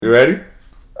You ready?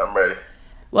 I'm ready.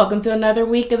 Welcome to another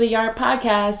week of the Yard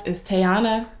Podcast. It's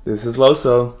Tayana. This is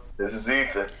Loso. This is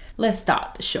Ethan. Let's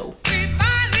start the show. We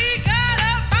finally got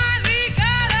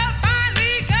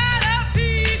a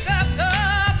piece of the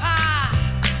pie.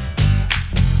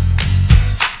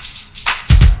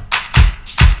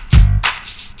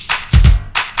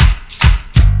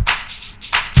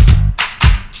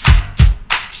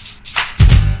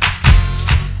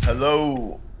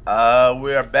 Hello.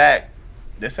 We are back.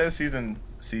 This says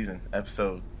season,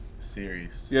 episode,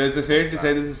 series. Yeah, is it fair to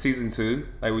say this is season 2?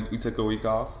 Like we took a week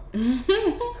off?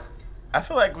 I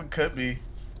feel like we could be.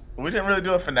 We didn't really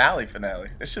do a finale.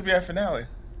 This should be our finale.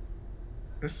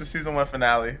 This is the season 1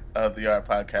 finale of the Yard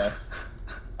Podcast.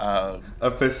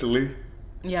 Officially.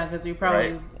 Yeah, because we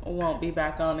probably won't be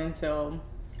back on until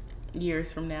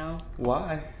years from now.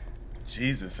 Why?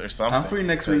 Jesus or something. I'm free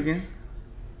next weekend.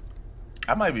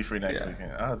 I might be free next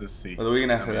weekend. I'll just see. Well, the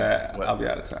weekend after that, I'll be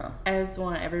out of town. I just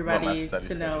want everybody to know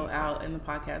schedule out in the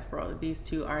podcast world that these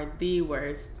two are the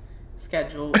worst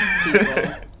scheduled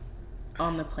people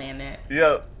on the planet.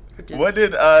 Yo, what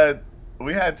did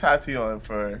we had Tati on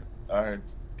for our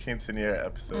quinceanera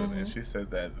episode, and she said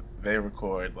that they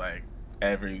record like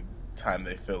every time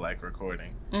they feel like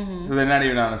recording. Mm-hmm. So they're not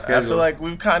even on a schedule. I feel like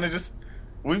we've kind of just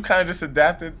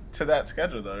adapted to that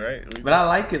schedule though, right? But I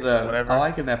like it though. Whatever. I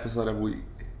like an episode every week.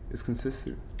 It's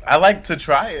consistent. I like to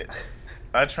try it.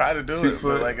 I try to do Shoot it, for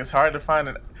but it. like it's hard to find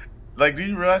an. Like, do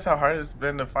you realize how hard it's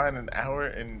been to find an hour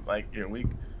in like your week?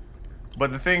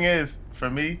 But the thing is, for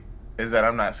me, is that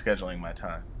I'm not scheduling my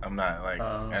time. I'm not like,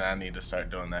 and I need to start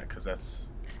doing that because that's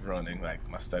ruining like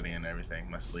my study and everything,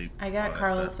 my sleep. I all got that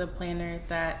Carlos stuff. a planner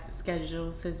that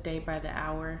schedules his day by the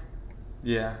hour.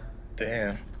 Yeah.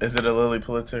 Damn, is it a Lily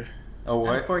Pulitzer? Oh,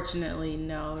 what? Unfortunately,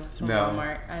 no. It's from No.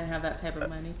 Walmart. I didn't have that type of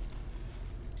money.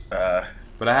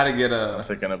 But I had to get I'm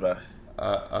thinking about.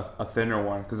 a thinner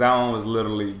one because that one was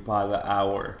literally by the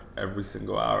hour, every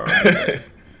single hour of the day.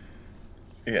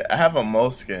 Yeah, I have a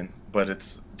Moleskine, but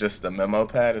it's just the memo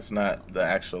pad. It's not the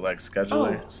actual like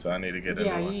scheduler, Oh. so I need to get a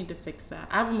Yeah, new you one. need to fix that.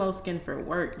 I have a Moleskine for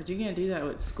work, but you can't do that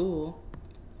with school.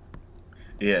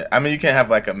 Yeah, I mean you can't have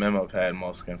like a memo pad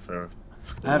Moleskine for.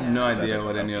 I have no Yeah. That idea doesn't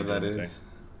what any help of you that do anything. is.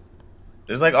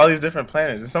 There's like all these different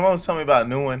planners. And someone was telling me about a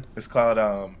new one. It's called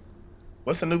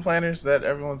what's the new planners that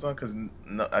everyone's on? Because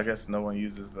no, I guess no one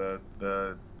uses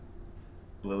the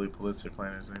Lily Pulitzer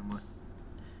planners anymore.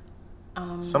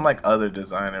 Some like other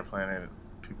designer planner that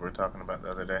people were talking about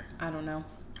the other day. I don't know.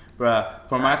 Bruh,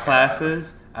 for my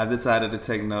classes, I've decided to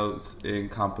take notes in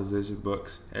composition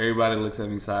books. Everybody looks at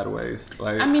me sideways.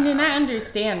 Like, I mean, and I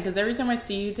understand because every time I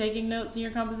see you taking notes in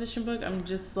your composition book, I'm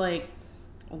just like,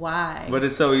 why? but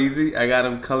it's so easy. I got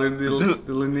them color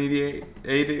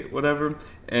delineated, whatever.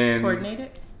 And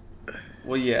Coordinated?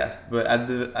 well, yeah, but I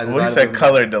do. I Well, you divided said them-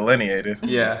 color delineated.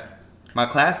 Yeah, my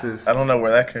classes. I don't know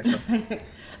where that came from.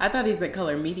 I thought he said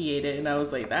color mediated, and I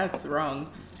was like, that's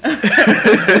wrong.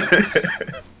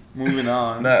 Moving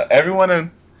on. No,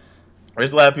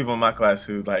 there's a lot of people in my class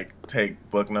who like take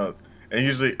book notes and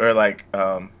usually or like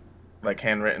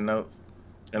handwritten notes,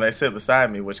 and they sit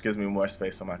beside me, which gives me more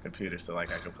space on my computer, so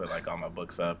like I can put like all my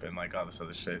books up and like all this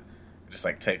other shit, just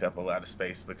like take up a lot of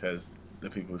space because the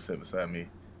people who sit beside me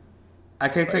I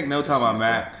can't take notes on my use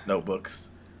Mac. the notebooks.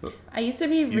 I used to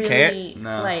be really, can't?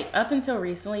 No. like, up until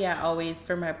recently, I always,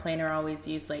 for my planner, I always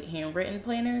use, like, handwritten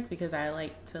planners because I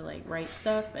like to, like, write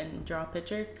stuff and draw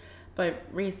pictures. But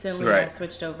recently, I Right.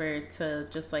 switched over to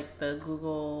just, like, the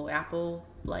Google, Apple,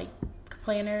 like,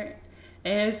 planner.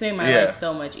 And it's made my Yeah. life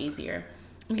so much easier.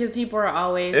 Because people are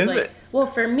always, Is like... it? Well,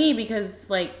 for me, because,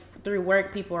 like, through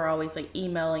work, people are always, like,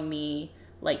 emailing me,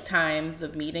 like, times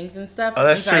of meetings and stuff. Oh,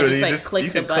 that's and so true. I just, like, You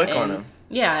click the can click button. on them.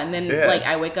 Yeah, and then Yeah. like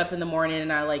I wake up in the morning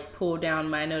and I like pull down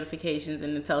my notifications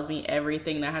and it tells me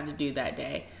everything that I have to do that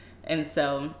day, and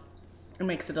so it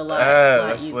makes it a lot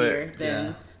that's easier lit. than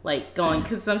Yeah. like going,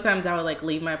 because sometimes I would like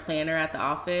leave my planner at the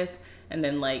office and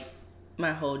then like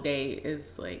my whole day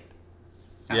is like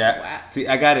out of Yeah. whack. See,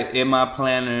 I got it in my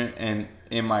planner and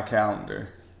in my calendar.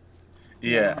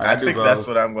 Yeah, I I do think both. that's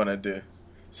what I'm gonna do.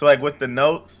 So like with the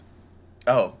notes,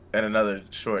 and another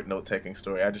short note taking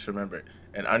story. I just remembered.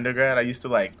 In undergrad, I used to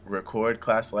like record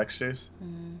class lectures.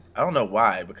 I don't know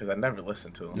why, because I never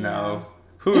listened to them. No.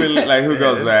 Who really, like, who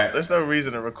goes there's, back? There's no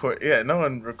reason to record. Yeah, no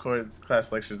one records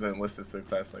class lectures and listens to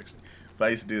class lectures. But I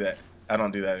used to do that. I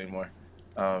don't do that anymore.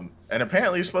 And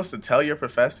apparently, you're supposed to tell your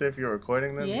professor if you're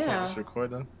recording them. You Yeah. can't just record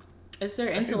them. It's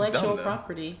their seems intellectual dumb, though.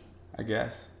 property. I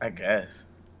guess. I guess.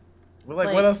 Well, like,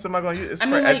 Like- what else am I going to use? It's I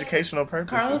for mean, like, educational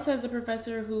purposes. Carlos has a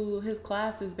professor who his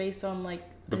class is based on like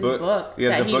The his book. book Yeah,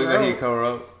 that the he book wrote. that he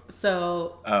co-wrote.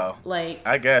 So Oh, like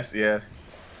I guess, yeah.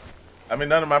 I mean,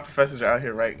 none of my professors are out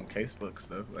here writing casebooks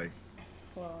though. Like,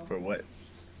 Well, for what?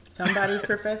 somebody's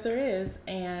professor is,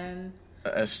 and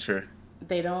That's true.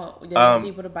 they don't want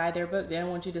people to buy their books. They don't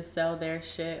want you to sell their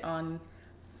shit on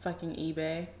fucking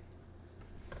eBay.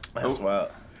 That's wild.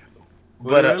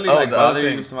 Would it really like the bother other you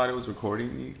thing- if somebody was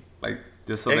recording you? Like,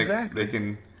 just so Exactly. they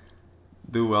can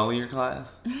do well in your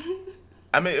class?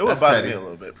 I mean, it would That's bother petty. me a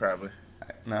little bit, probably.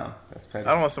 No, that's petty.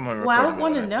 I don't want someone Well, I recording would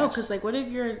want me to on that know type because, like, what if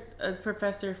you're a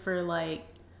professor for like,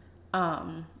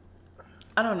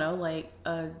 I don't know, like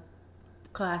a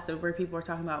class where people are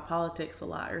talking about politics a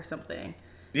lot or something.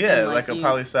 Yeah, And, like a you-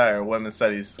 poli sci or women's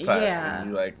studies class, Yeah. and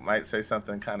you like might say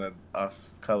something kind of off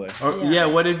color. Or, Yeah. yeah,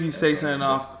 what if you say something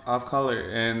off color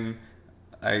and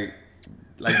like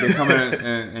they come in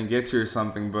and get you or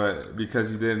something, but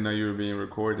because you didn't know you were being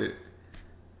recorded,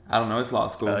 I don't know. It's law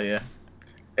school. Oh yeah,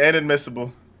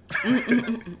 inadmissible.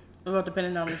 Well,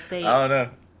 depending on the state. I don't know.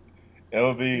 It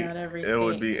would be. Not every It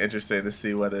would state. be interesting to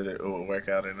see whether it would work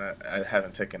out or not. I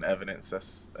haven't taken evidence.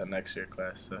 That's a next year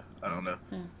class, so I don't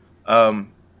know.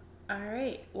 All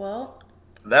right. Well,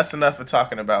 That's enough of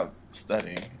talking about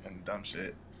studying and dumb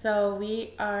shit. so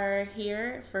we are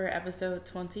here for episode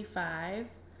 25.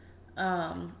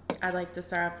 I'd like to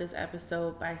start off this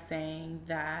episode by saying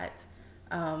that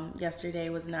yesterday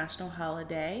was National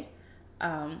Holiday,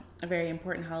 a very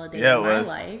important holiday Yeah, in it my was.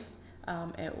 life.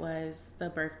 It was the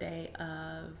birthday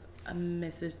of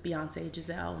Mrs. Beyonce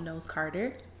Giselle Knowles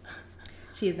Carter.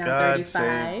 She is now God 35.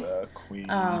 save the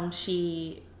queen.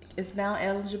 She is now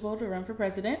eligible to run for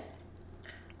president.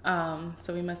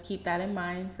 So we must keep that in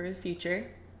mind for the future.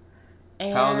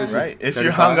 And How old is she? Right. If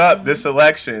you're 35? hung up this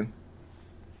election,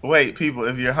 wait, people.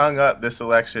 If you're hung up this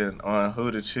election on who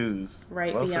to choose,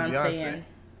 Right, vote for Beyonce in.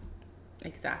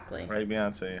 Exactly. Right,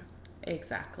 Beyonce.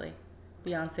 Exactly.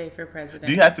 Beyonce for president.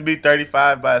 Do you have to be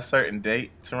 35 by a certain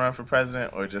date to run for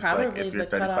president, or just like Probably if you're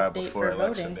the cutoff 35 date before for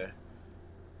election voting. day?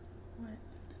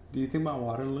 Do you think my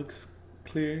water looks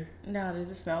clear? No, does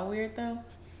it smell weird though?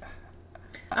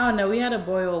 I don't know. We had a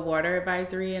boil water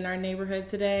advisory in our neighborhood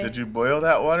today. Did you boil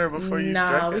that water before you Nah,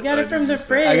 drank it? we got or it from did the you say-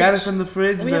 fridge. I got it from the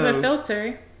fridge. We though. have a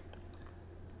filter.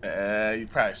 You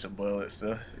probably should boil it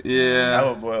still. Yeah. I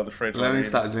would boil the fridge Let water. me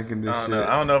stop drinking this I shit. don't know.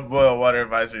 I don't know if boiled water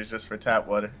advisory is just for tap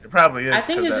water. It probably is. I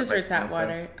think 'cause it's that just for makes tap no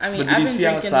water. sense. I mean, But I've did you been see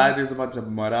drinking. outside? There's a bunch of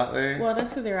mud out there. Well, that's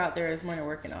because they're out there this morning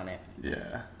working on it.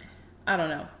 Yeah. I don't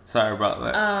know. Sorry about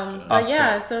that. But Off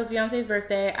yeah, track. so it's Beyonce's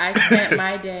birthday. I spent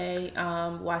my day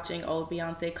watching old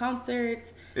Beyonce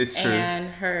concerts It's true. and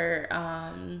her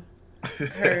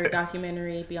her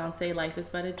documentary Beyonce Life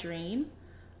is But a Dream,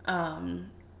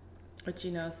 which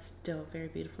is still a very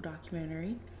beautiful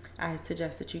documentary. I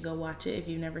suggest that you go watch it if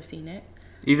you've never seen it.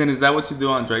 Ethan, is that what you do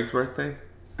on Drake's birthday?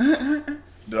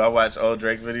 Do I watch old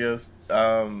Drake videos?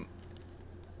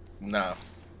 No.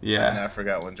 Yeah. And I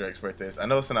forgot when Drake's birthday is. I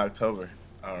know it's in October.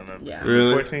 I don't remember. Yeah. Is it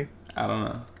Really? 14th? I don't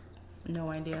know. No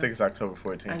idea. I think it's October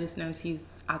 14th. I just know he's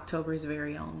October's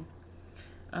very own.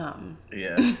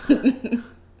 Yeah.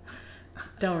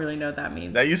 Don't really know what that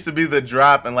means. That used to be the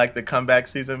drop in like the comeback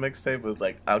season mixtape was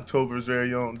like October's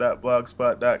very own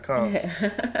 .blogspot.com.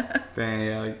 Dang,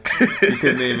 yeah. You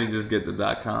couldn't even just get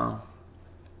the .com.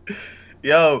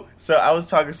 Yo, so I was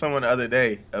talking to someone the other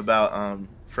day about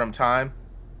From Time,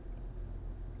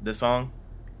 the song,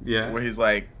 Yeah. where he's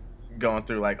like going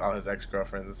through like all his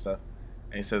ex-girlfriends and stuff.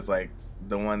 And he says like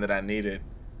the one that I needed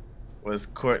was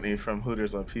Courtney from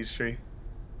Hooters on Peachtree.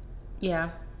 Yeah.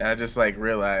 And I just like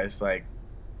realized like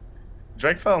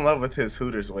Drake fell in love with his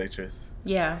Hooters waitress,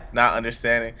 Yeah. not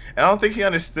understanding. And I don't think he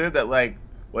understood that like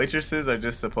waitresses are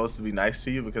just supposed to be nice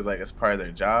to you because like it's part of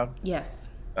their job. Yes.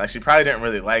 Like she probably didn't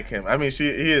really like him. I mean, he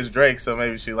is Drake, so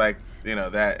maybe she liked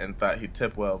that and thought he'd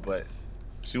tip well, but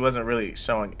she wasn't really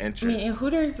showing I interest. mean, and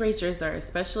Hooters waitresses are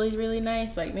especially really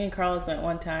nice. Like me and Carlos went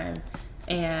one time,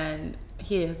 and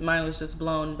his mind was just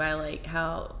blown by like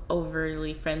how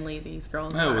overly friendly these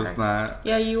girls No, are. it was not.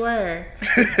 Yeah, you were.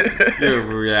 You're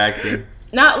overreacting.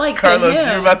 Not like Carlos, to him.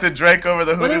 you're about to Drake over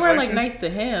the Well, Hooters they weren't like waitress? nice to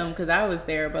him because I was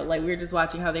there, but like we were just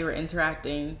watching how they were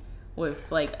interacting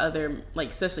with like other, like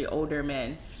especially older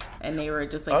men, and they were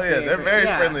just like. Oh yeah, they're very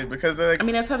yeah. friendly because they're like. I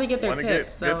mean, that's how they get their wanna get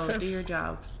tips. good So tips. do your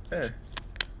job. Yeah.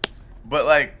 But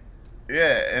like,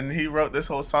 yeah, and he wrote this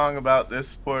whole song about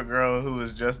this poor girl who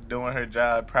was just doing her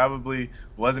job, probably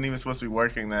wasn't even supposed to be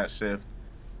working that shift,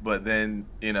 but then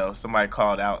somebody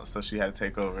called out, so she had to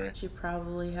take over. She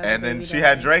probably had. And a then baby she daddy.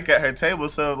 had Drake at her table,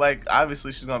 so like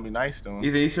obviously she's gonna be nice to him.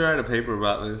 Ethan, you should write a paper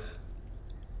about this.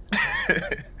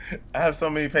 I have so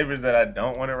many papers that I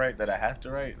don't want to write that I have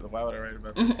to write. Why would I write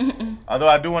about that? Although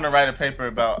I do want to write a paper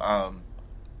about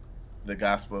the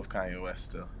gospel of Kanye West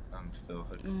still. I'm still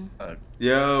hooked.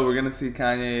 Yo, we're gonna see Still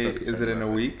Kanye. concerned Is it in a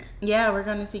about it. week? Yeah, we're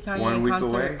going to see Kanye 1 in week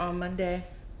concert away? on Monday.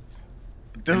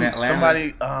 Dude, Atlanta.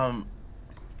 somebody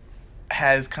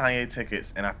has Kanye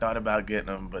tickets, and I thought about getting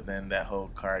them, but then that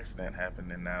whole car accident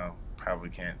happened, and now probably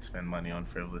can't spend money on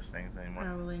frivolous things anymore.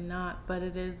 Probably not, but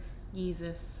it is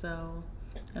Yeezus, so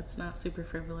that's not super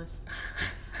frivolous.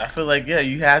 I feel like, yeah,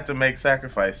 you have to make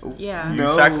sacrifices. Yeah. You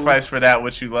No. sacrifice for that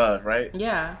what you love, right?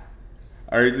 Yeah.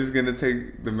 Are you just gonna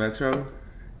take the metro?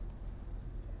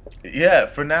 Yeah,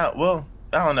 for now. Well,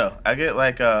 I don't know. I get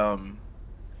like rental,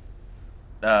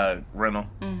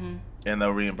 Mm-hmm. and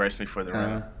they'll reimburse me for the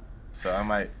rental. Uh, So I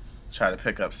might try to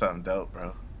pick up something dope,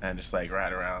 bro, and just like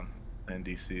ride around in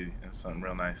DC in something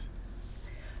real nice.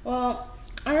 Well,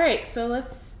 all right. So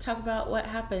let's talk about what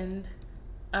happened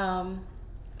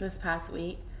this past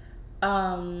week.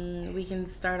 We can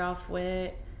start off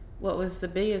with what has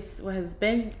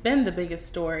been the biggest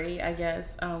story, I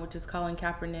guess, which is Colin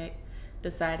Kaepernick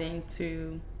deciding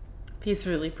to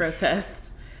peacefully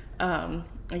protest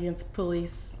against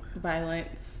police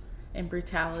violence and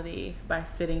brutality by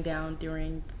sitting down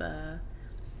during the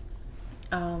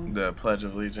Pledge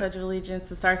of Allegiance. Pledge of Allegiance,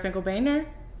 the Star Spangled Banner.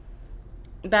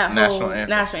 That National whole anthem.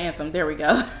 national anthem. There we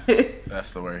go.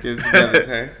 That's the word. get it together,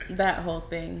 Tay. That whole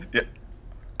thing. Yeah.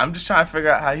 I'm just trying to figure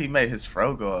out how he made his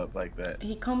fro go up like that.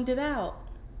 He combed it out.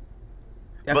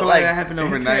 I But, feel like like, that happened his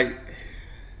overnight. hair-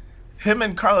 Him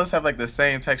and Carlos have like the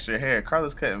same texture hair.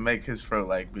 Carlos couldn't make his fro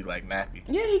like be like nappy.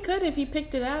 Yeah, he could if he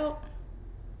picked it out.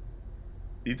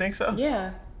 You think so?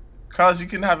 Yeah. Carlos, you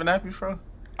couldn't have a nappy fro?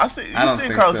 I You don't seen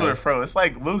think Carlos so. with a fro. It's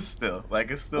like loose still.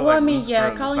 Like it's still Well, like I mean, loose yeah,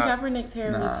 fro. It's Colin not- Kaepernick's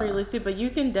hair was Nah. pretty loose too, but you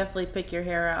can definitely pick your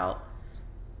hair out,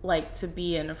 like, to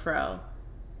be in a fro.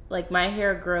 Like, my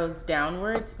hair grows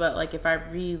downwards, but, like, if I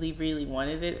really, really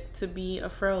wanted it to be a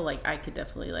fro, like, I could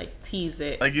definitely, like, tease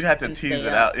it. Like you'd have to and tease stay it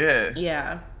up. out. Yeah.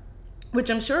 Yeah. Which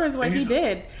I'm sure is what he He's-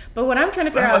 did. But what I'm trying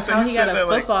to figure But I out is said how he he got said a that,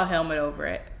 like- football helmet over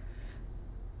it.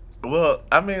 Well,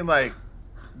 I mean, like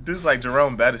dudes like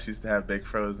Jerome Bettis used to have big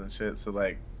fros and shit. So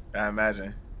like, I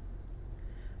imagine,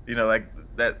 you know, like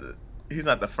that. He's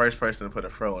not the first person to put a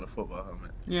fro on a football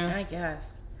helmet. Yeah. I guess.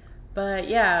 But,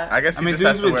 yeah. I guess I he mean, just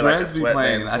has dudes to with wear like a dreads be sweatband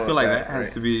playing. and I pull feel it like back, that has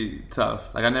right? to be tough.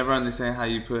 Like, I never understand how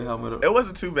you put helmet up. It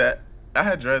wasn't too bad. I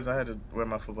had dreads. I had to wear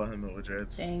my football helmet with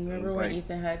dreads. Dang, It remember was when like-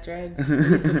 Ethan had dreads? We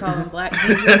used to call him Black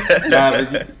Jesus. Nah,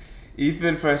 but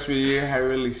Ethan freshman year had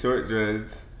really short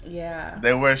dreads. Yeah.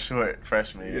 They were short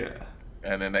freshman year. Yeah.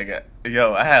 And then they got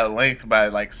I had length by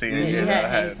like senior Yeah, year. you though. had I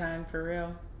hang had time for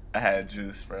real. I had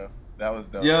juice, bro. That was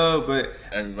dope. Yo, but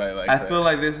Everybody like I that. feel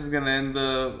like this is gonna end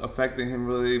up affecting him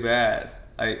really bad.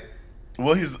 Like,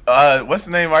 Well, he's what's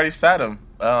the name? Already sat him.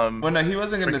 well, no, he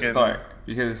wasn't gonna Freaking- start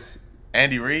because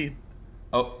Andy Reid.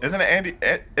 oh Isn't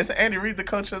Andy Reid the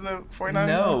coach of the 49ers?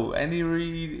 no, Andy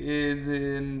Reid is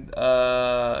in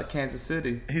Kansas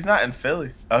City. He's not in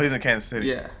Philly. Oh, he's in Kansas City.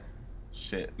 Yeah.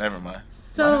 Shit, never mind.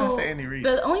 So, Why did I say Andy Reid?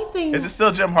 the only thing... Is it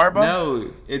still Jim Harbaugh?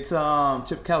 No, it's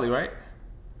Chip Kelly, right?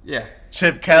 Yeah.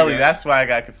 Chip Kelly. Yeah. That's why I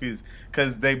got confused.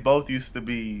 Because they both used to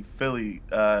be Philly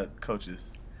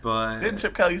coaches. But Didn't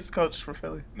Chip Kelly used to coach for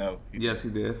Philly? No. yes, he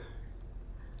did.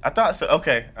 I thought so.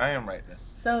 Okay, I am right then.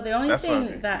 So the only That's what I'm thing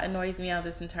thinking. that annoys me out of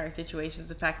this entire situation is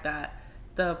the fact that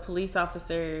the police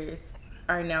officers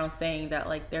are now saying that,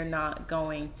 like, they're not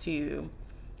going to,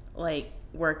 like,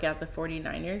 work at the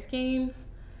 49ers games.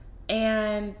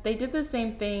 And they did the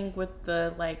same thing with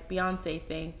the, like, Beyonce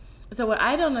thing. So what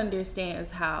I don't understand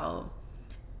is how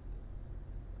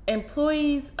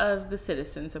employees of the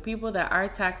citizens, so people that our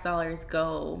tax dollars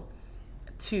go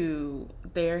to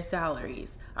their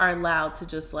salaries, are allowed to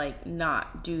just, like,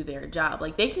 not do their job.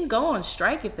 Like, they can go on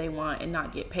strike if they want and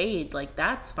not get paid. Like,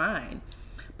 that's fine.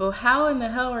 But how in the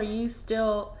hell are you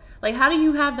still, like, how do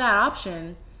you have that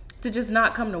option to just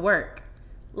not come to work?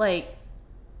 Like,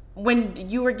 when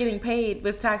you were getting paid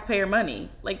with taxpayer money.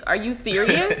 Like, are you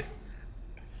serious?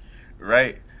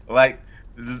 Right? Like,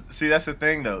 see, that's the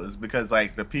thing, though, is because,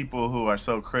 like, the people who are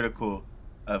so critical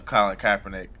of Colin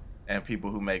Kaepernick and people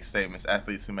who make statements,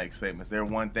 athletes who make statements, their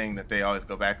one thing that they always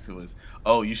go back to is,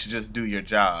 oh, you should just do your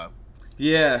job.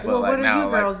 Yeah. But, Well, like, what are now,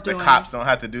 you girls like, doing? the cops don't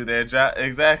have to do their job.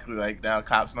 Exactly. Like, now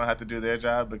cops don't have to do their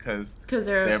job because Because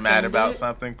they're mad about offended?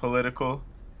 something political.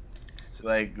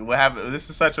 Like, what happened? This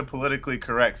is such a politically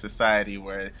correct society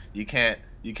where you can't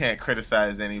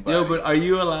criticize anybody. Yo, but are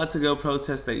you allowed to go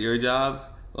protest at your job?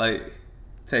 Like,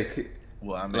 take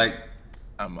well, I mean, like.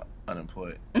 I'm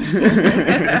unemployed,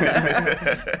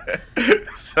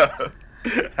 so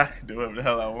I can do whatever the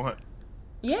hell I want.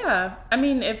 Yeah. I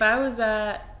mean, if I was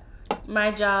at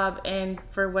my job and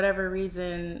for whatever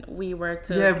reason we were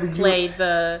to Yeah, but play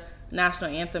the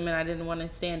national anthem and I didn't want to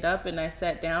stand up and I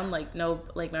sat down, like, no,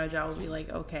 like, my job would be like,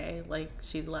 okay, like,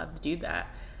 she's allowed to do that.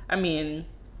 I mean,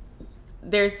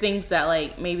 there's things that,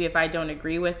 like, maybe if I don't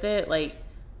agree with it, like,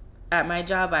 at my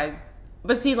job,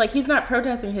 but see, like, he's not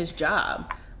protesting his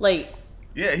job. Like,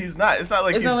 yeah, he's not. It's not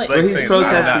like It's he's not like- But like he's saying,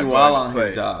 protesting "I'm not while going on to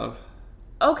his play." job.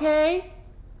 okay,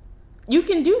 you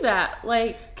can do that.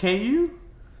 Like, Can you?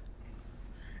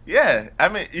 Yeah, I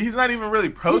mean, he's not even really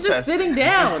protesting. just sitting He's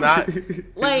down. just not, he's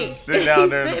like, just sitting down he's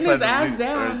during the sitting his Pledge of ass Allegiance,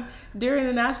 down during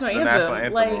the national or the anthem. national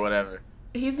anthem like, or whatever.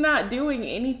 he's not doing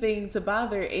anything to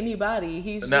bother anybody.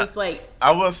 He's Now, just like,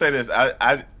 I will say this: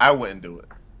 I wouldn't do it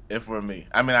if it were me.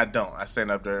 I mean, I don't. I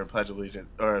stand up during Pledge of Allegiance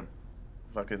or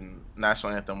fucking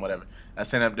national anthem, whatever. I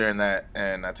stand up during that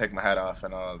and I take my hat off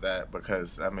and all of that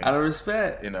because I mean, Out of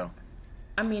respect. you know,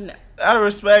 I mean, out of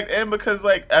respect and because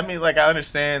like I mean, like I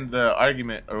understand the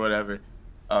argument or whatever.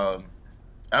 I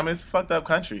mean, it's a fucked up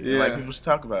country. And, like, Yeah. people should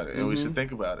talk about it and we Mhm. should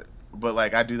think about it. But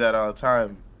like, I do that all the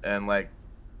time, and like,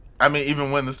 I mean,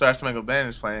 even when the Star Spangled Banner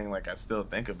is playing, like, I still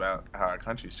think about how our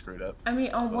country's scred up. I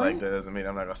mean, on But one, like, that doesn't mean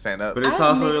I'm not gonna stand up. But I it's have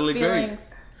also mixed really great. feelings.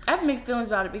 I have mixed feelings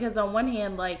about it because on one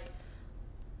hand, like,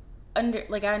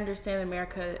 I understand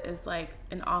America is like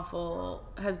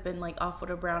has been like awful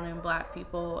to brown and black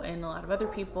people and a lot of other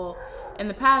people in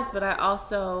the past, but I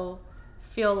also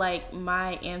feel like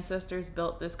my ancestors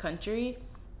built this country,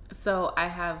 so I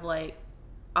have like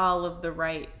all of the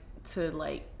right to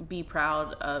like be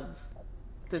proud of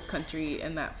this country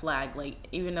and that flag. Like,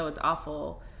 even though it's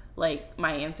awful, like,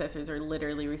 my ancestors are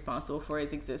literally responsible for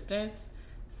its existence.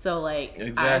 So like, I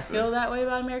Exactly. feel that way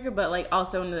about America, but like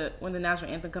also when the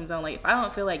national anthem comes on, like, if I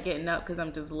don't feel like getting up because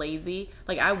I'm just lazy,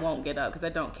 like, I won't get up because I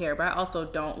don't care. But I also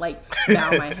don't like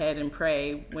bow my head and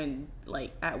pray when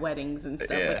like at weddings and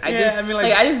stuff. Yeah. Like, I Yeah, just I mean,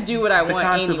 like, I just do what I The want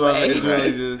concept anyway. of it is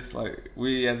really just like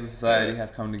we as a society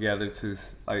have come together to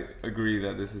like agree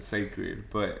that this is sacred.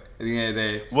 But at the end of the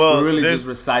day, Well, we're really there's- just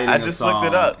reciting I a just song looked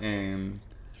it up. and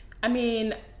I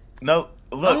mean, No,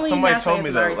 look, only somebody national told me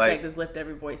anthem I though, respect like, is lift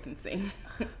every voice and sing.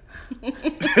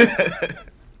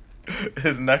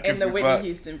 his neck And the can be Whitney bucked.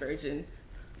 Houston version.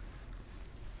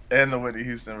 And the Whitney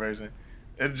Houston version.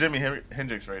 And Jimi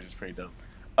Hendrix version is pretty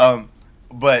dope.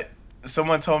 But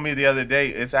someone told me the other day,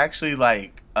 it's actually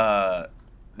like,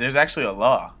 there's actually a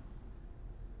law.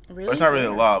 Really? Or it's not really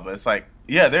a law, but it's like,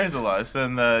 yeah, there's a law. It's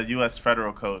in the U.S.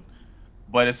 Federal Code.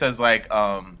 But it says like,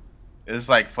 it's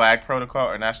like flag protocol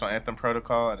or national anthem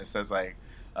protocol. And it says like,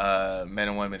 men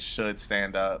and women should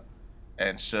stand up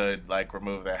and should like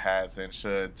remove their hats and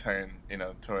should turn,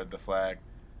 toward the flag.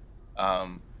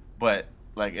 But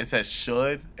like it says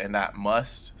should and not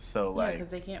must. So Yeah, like,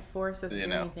 because they can't force us to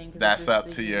do anything. 'cause that's this up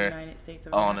is to the your United States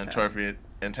of own America.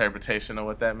 interpretation of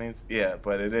what that means. Yeah,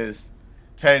 but it is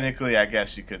technically, I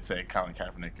guess you could say Colin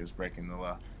Kaepernick is breaking the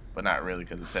law, but not really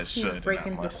because it says He's should breaking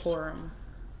and not must. decorum.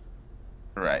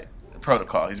 Right,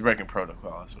 protocol. He's breaking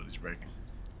protocol. That's what he's breaking.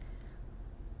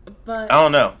 But I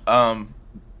don't know.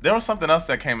 There was something else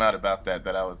that came out about that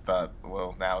I thought,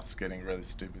 well, now it's getting really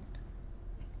stupid.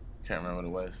 Can't remember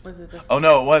what it was. was it the? Oh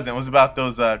no, it wasn't. It was about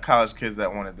those college kids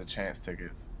that wanted the chance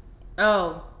tickets.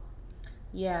 Oh,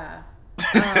 yeah.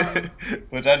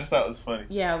 Which I just thought was funny.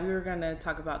 Yeah, we were gonna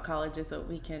talk about colleges, so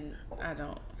we can. I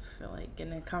don't feel like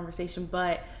getting a conversation,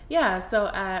 but yeah. So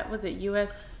was it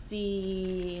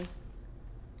USC?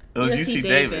 It was UC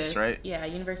Davis, right? Yeah,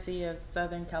 University of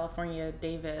Southern California,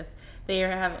 Davis. They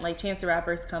are having like Chance the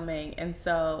Rapper's coming, and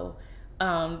so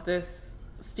this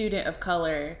student of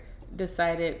color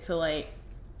decided to like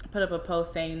put up a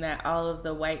post saying that all of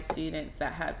the white students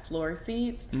that had floor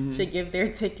seats should give their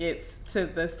tickets to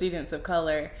the students of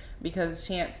color because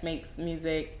Chance makes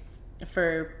music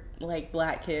for like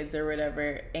black kids or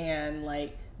whatever, and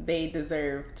like they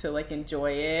deserve to like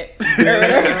enjoy it or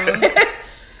whatever.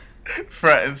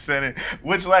 Front and center.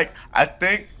 Which, like, I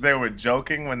think they were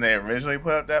joking when they originally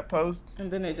put up that post.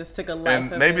 And then it just took a life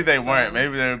And of maybe its they weren't. own.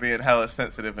 Maybe they were being hella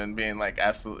sensitive and being, like,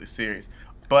 absolutely serious.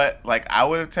 But, like, I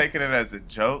would have taken it as a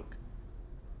joke.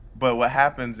 But what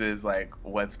happens is, like,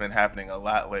 what's been happening a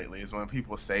lot lately is when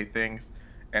people say things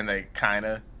and they kind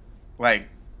of, like,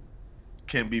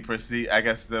 can be perceived. I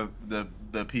guess the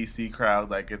PC crowd,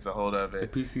 like, gets a hold of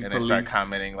it. The PC and they start police.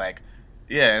 commenting, like,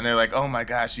 yeah, and they're like, oh my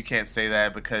gosh, you can't say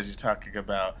that because you're talking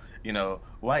about,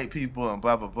 white people and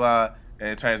blah, blah, blah. And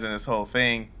it turns into this whole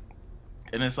thing.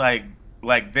 And it's like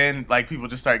then, like, people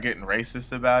just start getting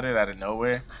racist about it out of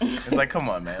nowhere. It's like, come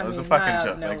on, man. It was a fucking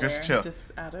joke. Like, just chill.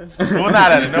 Just out of Well,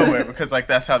 not out of nowhere because, like,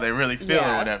 that's how they really feel or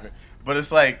Yeah. whatever. But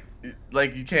it's like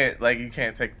you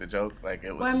can't take the joke. Like,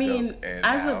 it was Well, I a mean, joke. And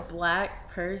as now- a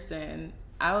black person,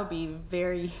 I would be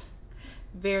very,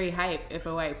 very hype if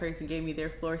a white person gave me their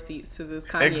floor seats to this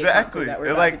Kanye Exactly. concert that we're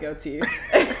It's about like- to go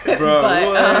to.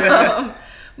 Bro,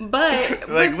 but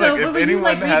Like, so look, if when you anyone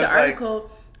read has, the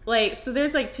article, so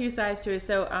there's two sides to it.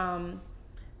 So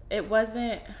it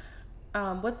wasn't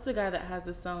what's the guy that has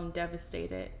the song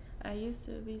Devastated? I used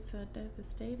to be so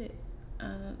devastated.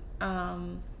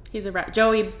 He's a rap,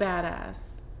 Joey Badass.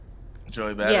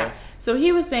 Joey Badass. Yeah. So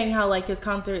he was saying how his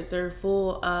concerts are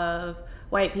full of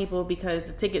white people because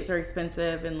the tickets are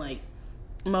expensive and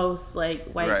most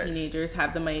white Right. teenagers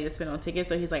have the money to spend on tickets.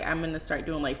 So he's like, I'm gonna start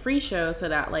doing free shows so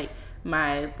that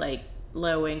my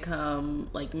low income,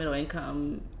 middle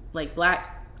income,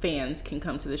 black fans can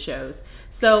come to the shows.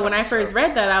 So when I first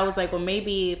read that, I was like, well,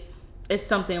 maybe it's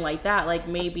something like that.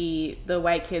 Maybe the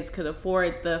white kids could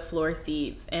afford the floor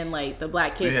seats and the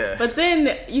black kids. Yeah. But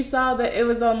then you saw that it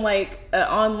was on an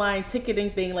online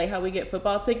ticketing thing, how we get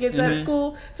football tickets at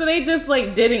school. So they just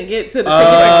didn't get to the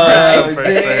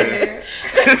ticket.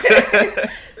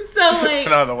 So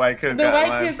No, the white kids. the got white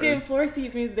line kids first. getting floor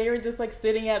seats means they were just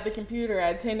sitting at the computer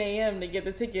at 10 a.m. to get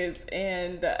the tickets,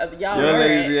 and y'all Your weren't.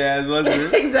 lazy ass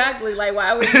wasn't it? Exactly.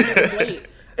 Why would you just wait?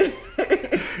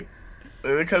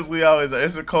 Because we always are.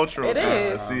 It's a cultural It thing.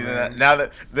 is. See, now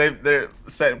that they're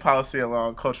setting policy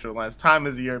along cultural lines, time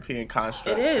is a European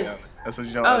construct. It is. That's what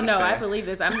you don't Oh understand. no, I believe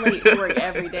this. I'm late to work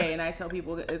every day, and I tell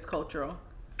people it's cultural.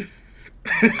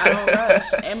 I don't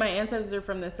rush, and my ancestors are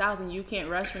from the South, and you can't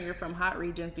rush when you're from hot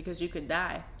regions because you could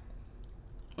die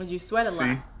when you sweat a See?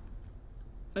 lot.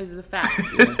 This is a fact.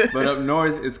 But up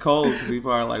north, it's cold, so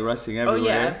people are rushing Oh everywhere.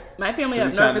 yeah, my family up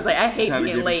Just north trying is to- I hate trying to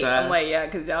being get late. inside. I'm yeah,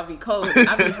 because y'all be cold.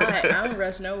 I be hot. I don't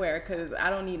rush nowhere because I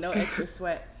don't need no extra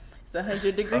sweat. It's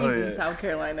 100 degrees Oh, yeah. in South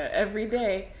Carolina every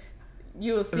day.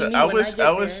 You will see me I when wish I get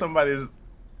I wish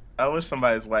there.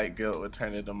 somebody's white guilt would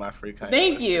turn into my free kind.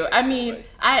 Thank you. I mean,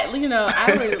 I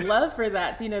would love for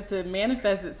that, to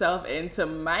manifest itself into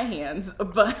my hands,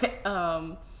 but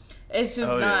it's just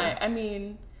Oh, not. yeah. I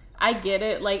mean, I get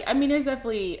it. There's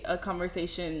definitely a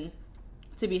conversation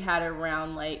to be had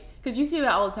around because you see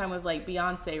that all the time with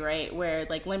Beyonce, right? Where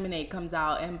Lemonade comes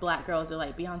out and black girls are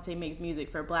Beyonce makes music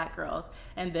for black girls,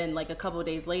 and then a couple of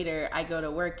days later, I go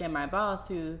to work and my boss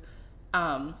who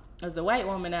was a white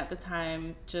woman at the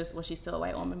time, she's still a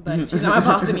white woman, but she's not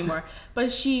my boss anymore.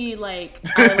 But she our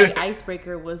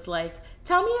icebreaker was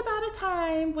tell me about a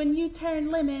time when you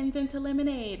turned lemons into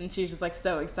lemonade, and she was just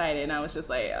so excited, and I was just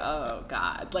oh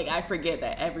god, I forget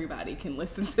that everybody can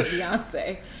listen to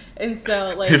Beyonce, and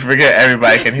so You forget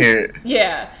everybody can hear it.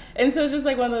 yeah, and so it's just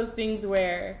one of those things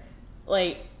where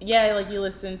you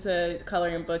listen to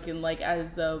Coloring Book, and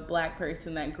as a black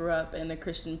person that grew up in a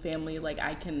Christian family,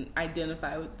 I can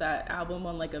identify with that album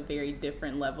on a very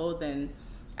different level than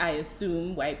I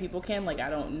assume white people can. I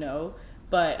don't know,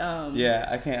 but Yeah,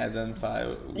 I can't identify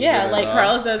with yeah, it at all.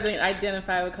 Carlos doesn't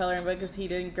identify with Coloring Book because he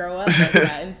didn't grow up like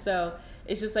that, and so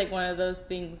it's just one of those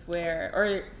things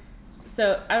where,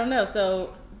 so I don't know,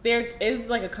 so there is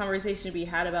a conversation to be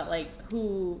had about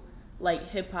who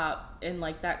hip hop and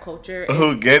that culture.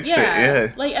 Who gets it?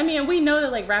 Yeah. We know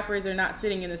that rappers are not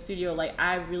sitting in the studio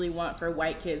I really want for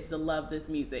white kids to love this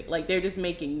music. They're just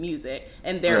making music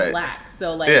and they're Right. black.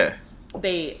 So Yeah.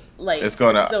 they It's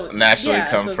going to naturally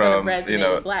come so it's gonna from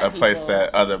resonate with black a place people.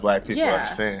 that other black people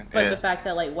understand. But Yeah. the fact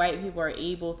that white people are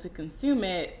able to consume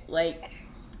it,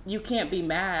 you can't be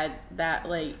mad that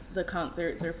the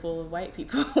concerts are full of white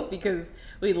people because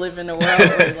we live in a world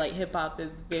where hip hop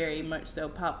is very much so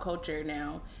pop culture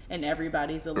now, and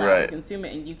everybody's allowed to Right. consume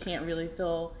it, and you can't really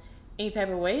feel any type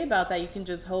of way about that. You can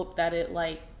just hope that it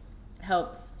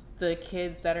helps the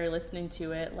kids that are listening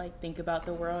to it think about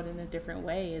the world in a different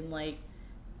way, and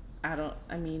I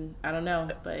don't know,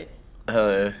 but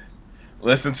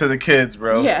Listen to the kids,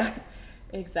 bro. yeah,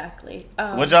 exactly.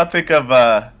 What'd y'all think of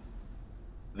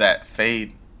that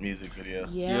Fade music video?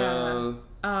 Yeah.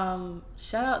 Yo.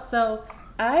 Shout out. So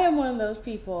I am one of those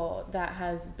people that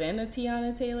has been a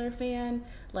Tiana Taylor fan.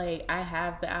 I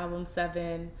have the album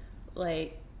 7.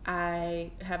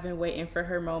 I have been waiting for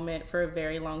her moment for a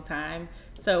very long time.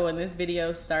 So when this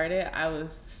video started, I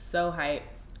was so hyped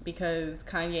because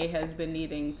Kanye has been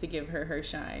needing to give her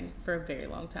shine for a very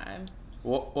long time.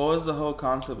 What was the whole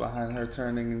concept behind her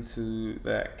turning into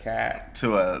that cat?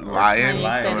 To a lion?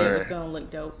 Kanye said it or- was going to look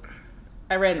dope.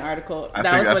 I read an article. I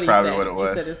That think was that's what he probably said. what it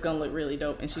was. He said it's going to look really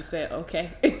dope. And she said,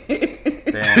 okay.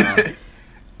 Damn.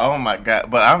 Oh my god!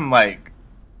 But I'm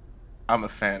a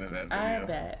fan of that I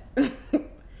video.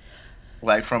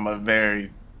 bet. From a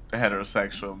very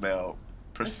heterosexual male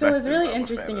perspective. So what's really I'm a fan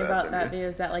interesting of about that video. video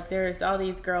is that like there's all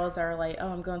these girls that are like, oh,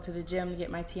 I'm going to the gym to get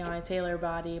my Tiana Taylor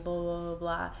body, blah blah blah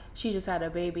blah. She just had a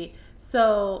baby.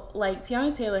 So like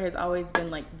Tiana Taylor has always been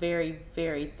like very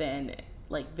very thin,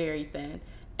 like very thin.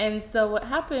 And so what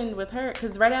happened with her,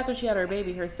 because right after she had her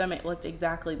baby, her stomach looked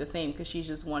exactly the same because she's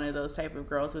just one of those type of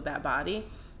girls with that body.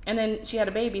 And then she had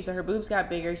a baby, so her boobs got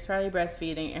bigger. She's probably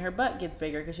breastfeeding, and her butt gets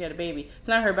bigger because she had a baby.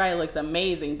 So now her body looks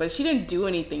amazing, but she didn't do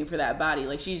anything for that body.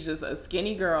 Like, she's just a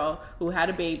skinny girl who had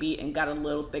a baby and got a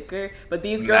little thicker. But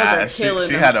these girls are killing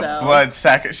she themselves.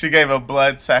 had a She gave a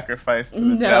blood sacrifice to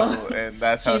the devil, and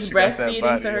that's how she got that breastfeeding,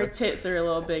 body. so her tits are a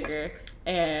little bigger.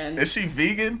 And is she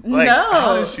vegan? Like, no,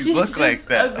 how does she she's look just like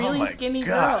that? A really oh my skinny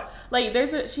God. girl.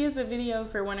 Like she has a video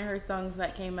for one of her songs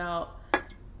that came out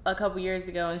a couple years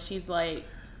ago, and she's like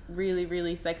really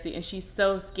really sexy, and she's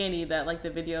so skinny that like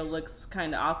the video looks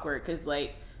kind of awkward because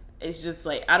like it's just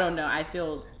like I don't know. I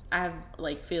have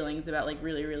like feelings about like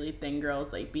really really thin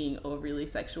girls like being overly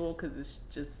sexual because it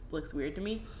just looks weird to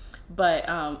me. But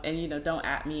and you know, don't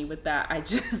at me with that. I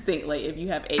just think like if you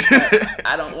have A cups,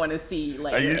 I don't want to see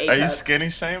like Are your you A cups. skinny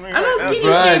shaming? I'm right not now? skinny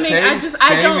Bruh, shaming. Tate's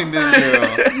I don't shaming this find-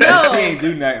 girl. No. She ain't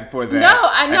do nothing for that. No,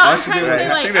 I know. Like, all I'm she trying did to was- say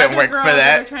like She didn't other work for girls that.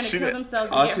 that are trying to She kill did-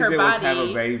 themselves all to she get her did was have a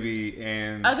body. baby,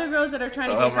 and Other girls that are trying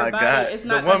to Oh get her my body, God! it's The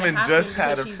not gonna woman happen just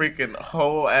had a because freaking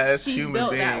whole ass she's human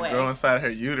built being that way. grow inside her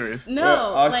uterus. No,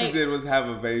 well, all like, she did was have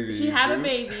a baby. she had a dude.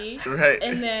 baby, Right.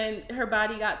 and then her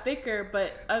body got thicker.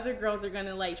 But other girls are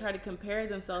gonna like try to compare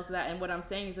themselves to that. And what I'm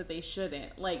saying is that they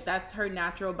shouldn't. Like that's her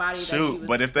natural body. that she Shoot, was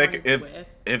but if they born could, with.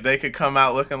 if they could come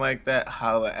out looking like that,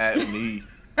 holla at me.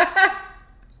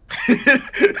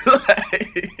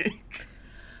 Like,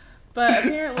 But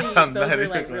apparently I'm those not were even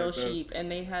like real like that. sheep,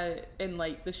 and they had and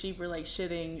like the sheep were like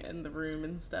shitting in the room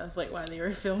and stuff like while they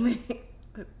were filming.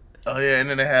 oh yeah, and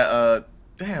then they had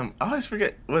damn, I always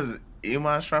forget. Was it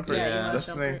Iman Shumpert? Yeah. Iman That's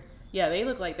the name. Shumpert. Yeah, they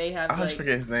look like they have I always like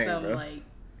forget his name, some bro.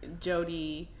 like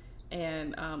Jody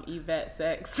and Yvette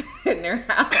sex in their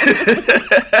house.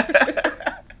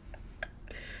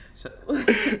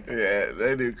 Yeah,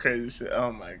 they do crazy shit.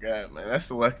 Oh my God, man, that's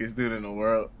the luckiest dude in the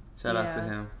world. Shout out to Yeah.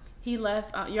 him. He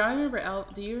left. Y'all remember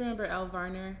Do you remember Elle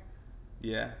Varner?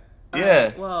 Yeah.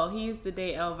 Yeah. Well, he used to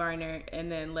date Elle Varner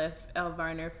and then left Elle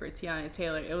Varner for Tiana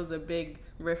Taylor. It was a big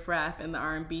riffraff in the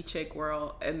R&B chick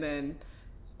world, and then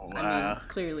I mean, Wow.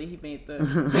 clearly he made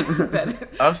the better.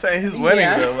 I'm saying he's winning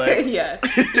yeah. though. Like, yeah,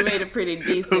 he made a pretty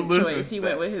decent loses choice. He that?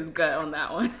 went with his gut on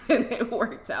that one, and it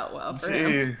worked out well for him.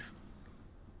 jeez.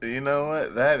 You know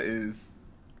what?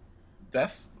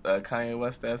 That's a Kanye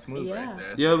West ass move Yeah. right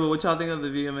there. Yo, but what y'all think of the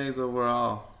VMAs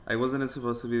overall? Like, wasn't it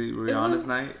supposed to be Rihanna's It was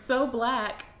night? so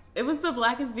black. It was the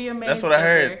blackest VMAs. That's what I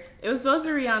heard. ever. It was supposed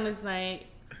to be Rihanna's night,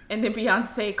 and then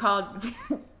Beyonce called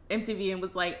MTV and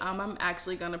was like, I'm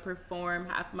actually gonna perform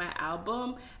half my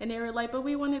album, and they were like, but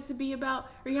we want it to be about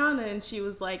Rihanna, and she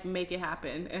was like, make it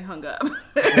happen, and hung up.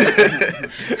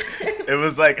 It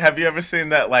was like, have you ever seen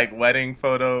that like wedding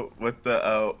photo with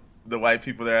the white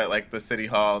people there at like the city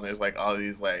hall, and there's like all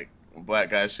these like black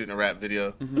guys shooting a rap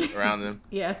video around them,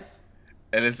 Yes.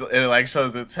 and it like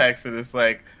shows the text, and it's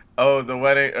like, oh, the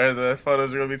wedding or the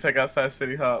photos are gonna be taken outside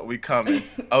City Hall. We coming.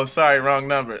 Oh, sorry, wrong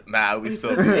number. Nah, we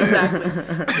still. Exactly.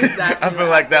 Exactly. I feel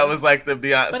like that was like the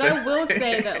Beyonce. But I will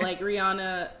say that like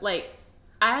Rihanna, like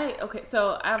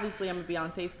so obviously I'm a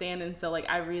Beyonce stan, and so like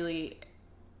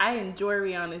I enjoy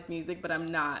Rihanna's music, but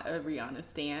I'm not a Rihanna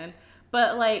stan.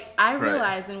 But like I Right.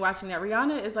 realized in watching that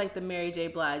Rihanna is like the Mary J.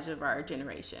 Blige of our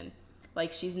generation.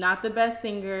 Like she's not the best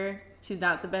singer, she's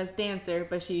not the best dancer,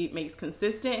 but she makes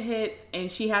consistent hits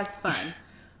and she has fun.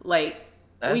 Like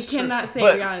That's we true. cannot say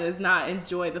But- Rihanna does not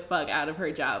enjoy the fuck out of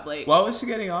her job. Like Why was she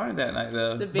getting honored that night,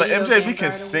 though? the But Video MJB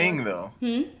can Vanguard sing Award.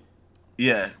 though.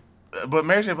 Yeah, but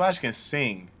Mary J. Blige can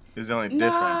sing. Is the only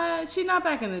difference. Nah, she's not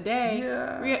back in the day.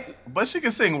 Yeah. But she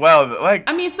can sing well. Like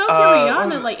I mean, so can what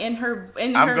was Rihanna, it? like in her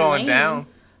I'm going lane. down.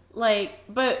 Like,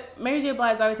 but Mary J.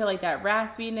 Blige always had like that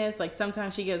raspiness. Like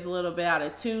sometimes she gets a little bit out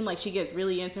of tune. Like she gets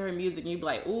really into her music, and you be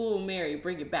like, "Ooh, Mary,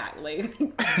 bring it back." Like,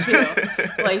 chill.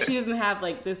 Like she doesn't have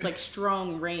like this like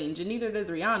strong range, and neither does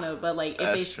Rihanna. But like if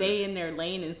That's they true. stay in their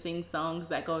lane and sing songs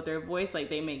that go with their voice, like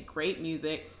they make great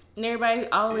music, and everybody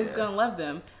always Yeah. gonna love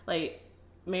them. Like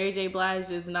Mary J. Blige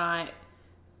is not.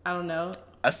 I don't know.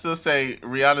 I still say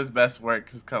Rihanna's best work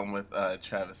has come with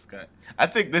Travis Scott. I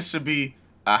think this should be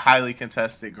a highly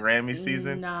contested Grammy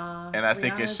season. Nah. And I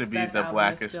think it Rihanna's should be best the album is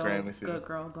blackest still Grammy season. Good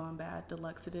Girl Gone Bad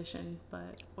Deluxe Edition,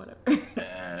 but whatever.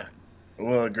 Yeah,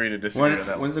 we'll agree to disagree on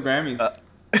that. When's the Grammys?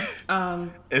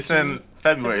 It's in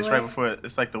February. It's right February? before.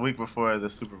 It's like the week before the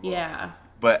Super Bowl. Yeah.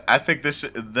 But I think this.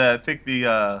 I think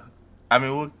the I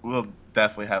mean, we'll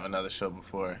definitely have another show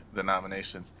before the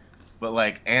nominations. But,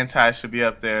 like, Anti should be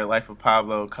up there. Life of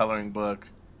Pablo, Coloring Book.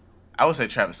 I would say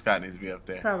Travis Scott needs to be up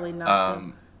there. Probably not.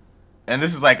 And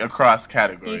this is, like, across Do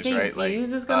categories, you think right? Views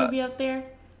like, is going to be up there?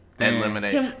 And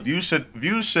Lemonade.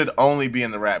 Views should only be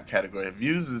in the rap category. If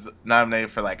Views is nominated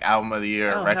for, like, Album of the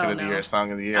Year, Oh, Record hell of the no. Year,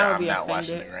 Song of the Year, I would I'm be not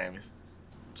watching the offended.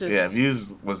 Grammys. Yeah,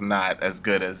 Views was not as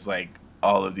good as, like,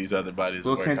 all of these other bodies.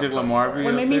 Will of work. Kendrick Lamar be What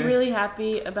up made me there? really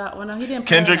happy about... Well, no, he didn't put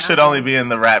Kendrick out an should album. only be in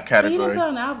the rap But he didn't category. put out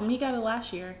an album. He got it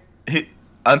last year.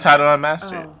 Untitled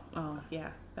Unmastered. Oh, yeah.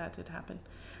 That did happen.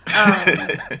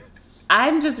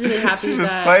 I'm just really happy She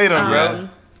just that... played him, bro.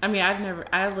 I mean,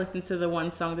 I listened to the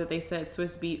one song that they said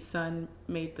Swiss Beats Son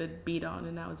made the beat on,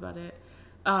 and that was about it.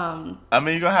 I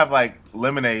mean, you're gonna have like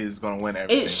Lemonade is gonna win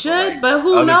everything. It should, like, but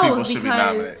who other people knows? should be Because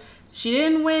nominated. she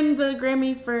didn't win the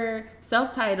Grammy for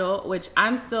self-titled, which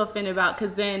I'm still offended about.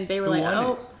 Because then they were Who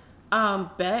like, won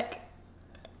Beck.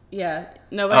 Yeah, Oh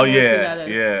nobody knows who yeah, that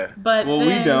is. yeah. But Well,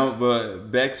 then, we don't,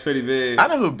 but Beck's pretty big. I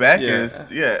know who Beck Yeah. is.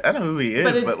 Yeah, I know who he is,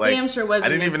 But it but like, damn sure wasn't. I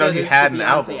didn't as even know good he as had the an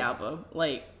Beyonce album.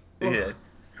 Like, Yeah,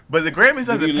 but the Grammys Did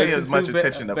doesn't you pay listen as much to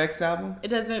attention to Beck's album? it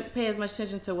doesn't pay as much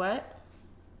attention to what.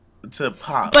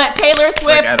 pop. But Taylor Swift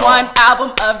Like, at won all.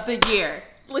 Album of the Year.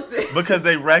 Listen. Because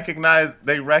they recognize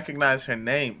her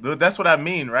name. That's what I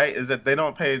mean, right? Is that they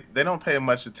don't pay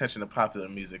much attention to popular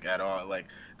music at all. Like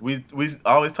we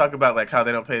always talk about like how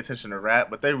they don't pay attention to rap,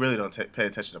 but they really don't pay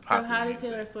attention to So popular how did music.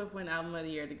 Taylor Swift win Album of the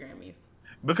Year at the Grammys?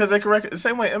 Because they can the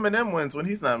same way Eminem wins when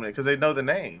he's nominated because they know the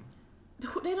name.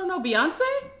 They don't know Beyonce?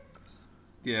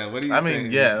 Yeah, what do you I saying?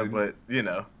 mean, yeah, but you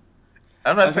know,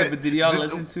 I'm not Okay, saying. but did y'all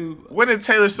listen to When did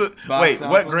Taylor Swift? Bob's Wait,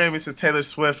 what album? Grammys has Taylor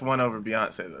Swift won over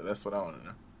Beyonce though? That's what I want to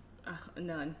know.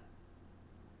 None.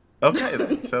 Okay,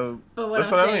 then. So But what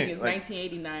that's I'm what saying I mean. is Like,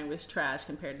 1989 was trash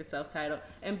compared to self-titled.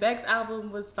 And Beck's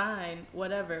album was fine,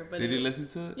 whatever. But Did you listen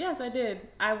to it? Yes, I did.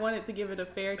 I wanted to give it a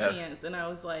fair Yeah. chance, and I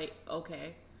was like,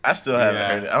 okay. I still haven't Yeah.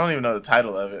 heard it. I don't even know the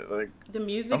title of it. Like, The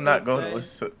music I'm not was going good. to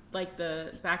listen to. Like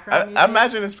the background music. I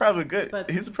imagine it's probably good. But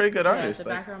He's a pretty good yeah, artist. the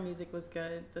Like, background music was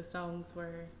good. The songs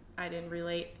were, I didn't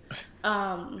relate.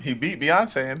 he beat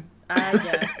Beyonce.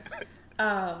 I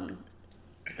guess.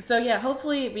 So yeah,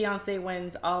 hopefully Beyonce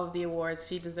wins all of the awards.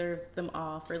 She deserves them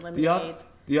all for Lemonade.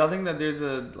 Do y'all think that there's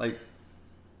a like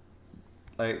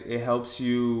it helps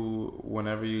you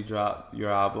whenever you drop your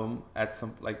album at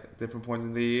some like different points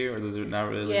in the year, or does it not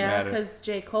really Yeah, matter? because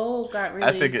J. Cole got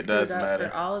really think it screwed does up matter.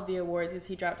 for all of the awards because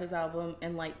he dropped his album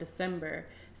in like December,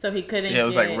 so he couldn't. Yeah, it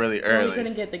was, like, really early. He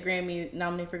couldn't get the Grammy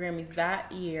nominated for Grammys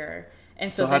that year,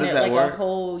 and so, So how then does it, that like work? a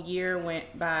whole year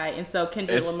went by, and so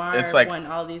Kendrick It's Lamar like- won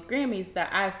all these Grammys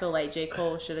that I feel like J.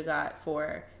 Cole should have got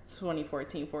for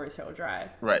 2014 Forest Hill Drive.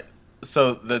 Right.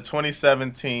 So the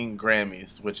 2017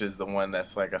 Grammys, which is the one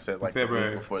that's like I said, like the February.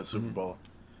 week before the Super Bowl.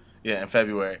 Yeah, in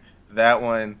February. That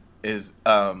one is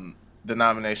the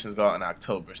nominations go out in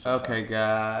October. Sometime. Okay,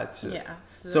 gotcha. Yeah.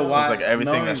 So it's why like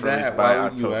everything knowing that's that, released by why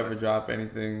would you October. ever drop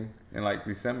anything in like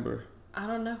December? I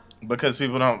don't know. Because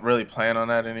people don't really plan on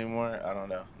that anymore. I don't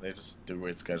know. They just do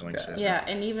weird scheduling Yeah. shit. Yeah,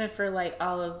 and even for like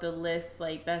all of the lists,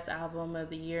 like best album of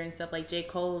the year and stuff, like J.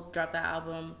 Cole dropped that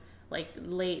album like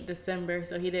late December,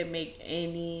 so he didn't make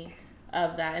any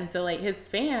of that. And so like his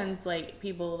fans, like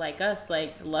people like us,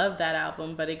 like love that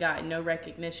album, but it got no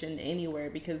recognition anywhere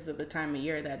because of the time of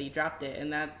year that he dropped it,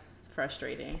 and that's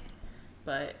frustrating.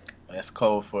 But That's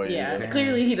cold for you. yeah, Damn.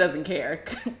 clearly he doesn't care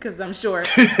because I'm sure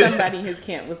somebody in his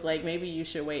camp was like, maybe you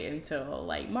should wait until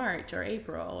like March or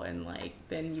April, and like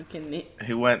then you can.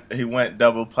 He went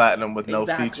double platinum with no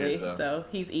Exactly. features though. So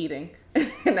he's eating,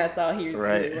 and that's all he was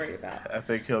Right. really worried about. I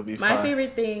think he'll be My fine.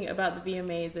 favorite thing about the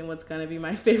VMAs and what's gonna be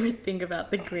my favorite thing about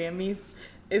the Grammys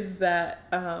is that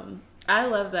I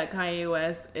love that Kanye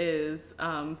West is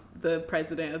the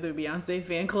president of the Beyonce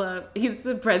fan club. He's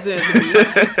the president of the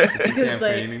Beyonce because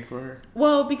like, Campaigning for her.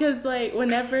 well, because like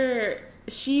whenever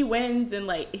she wins and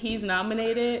like he's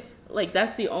nominated, like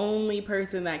that's the only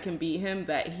person that can beat him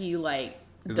that he like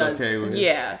Is does. okay with it.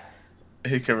 Yeah.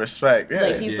 He can respect. Yeah.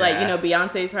 Like he's like, Yeah.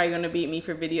 Beyonce's probably gonna beat me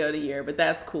for video of the year, but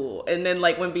that's cool. And then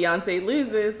like when Beyonce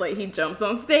loses, like he jumps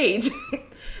on stage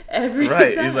every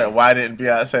right. time. He's like, why didn't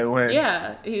Beyonce win?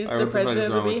 Yeah, he's What the the fuck president is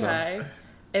of the wrong with Beehive.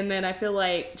 And then I feel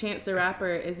like Chance the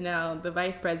Rapper is now the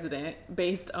vice president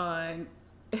based on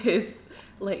his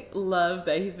like love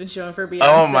that he's been showing for Beyonce.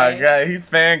 Oh my god, he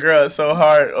fangirled so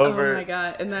hard over. Oh my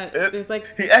god! And that It- there's like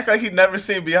he act like he'd never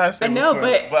seen Beyonce. I know,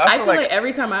 before. but I feel like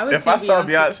every time I would if see I saw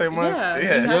Beyonce, Beyonce once, yeah, yeah.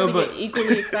 you have Yo, to but- get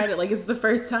equally excited like it's the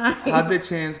first time. How did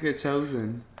Chance get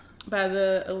chosen? By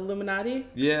the Illuminati?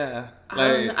 Yeah. I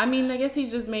don't know. I mean, I guess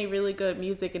he just made really good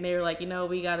music, and they were like,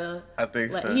 we gotta. I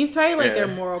think so. He's probably like their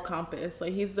moral compass.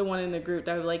 Like, he's the one in the group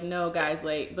that was like, no, guys,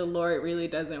 like the Lord really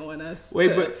doesn't want us to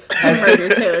murder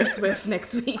Taylor Swift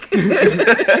next week.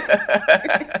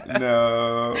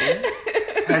 No.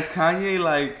 Has Kanye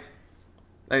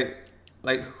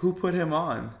like who put him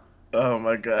on? Oh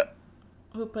my God.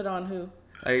 Who put on who?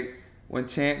 Like when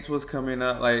Chance was coming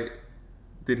up, like.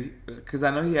 Did he? Because I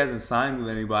know he hasn't signed with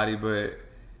anybody, but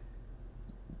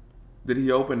did he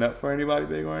open up for anybody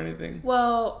big or anything?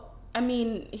 Well, I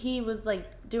mean, he was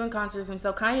like doing concerts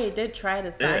himself. Kanye did try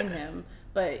to sign him,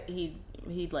 but he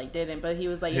like didn't. But he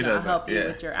was like, I'll help you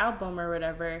with your album or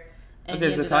whatever. And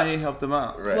okay, so Kanye helped him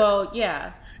out. Right. Well,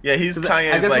 yeah. Yeah, he's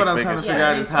Kanye's. I guess like, what I'm trying to figure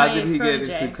out is how did he get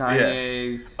into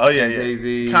Kanye's? Oh yeah,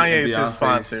 Jay-Z. Kanye's his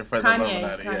sponsor for the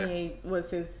Illuminati. Kanye was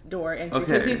his door entry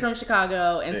because he's from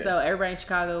Chicago, and so everybody in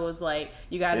Chicago was like,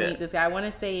 "You got to meet this guy." I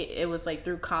want to say it was like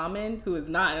through Common, who is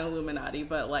not an Illuminati,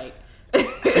 but like.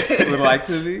 Would like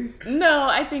to be? No,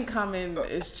 I think Common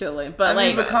is chilling, but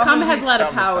Common has a lot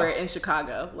of power in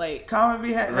Chicago. Like Common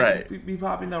be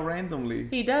popping up randomly.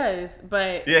 He does,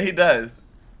 but yeah, he does.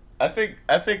 I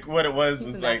think what it was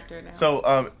like.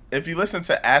 So if you listen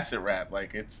to Acid Rap,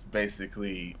 like it's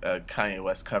basically a Kanye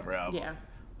West cover album.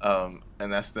 Yeah.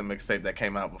 And that's the mixtape that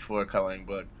came out before Coloring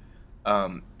Book.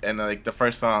 And like the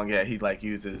first song, he like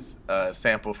uses a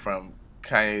sample from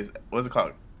Kanye's. What's it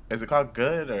called? Is it called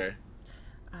Good or?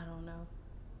 I don't know.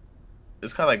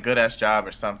 It's called like Good Ass Job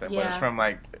or something, but it's from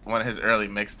like one of his early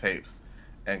mixtapes,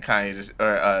 and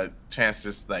Kanye Chance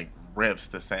just like rips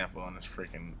the sample, and it's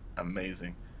freaking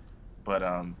amazing. But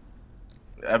I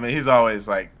mean, he's always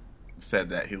like said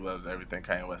that he loves everything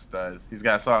Kanye West does. He's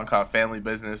got a song called Family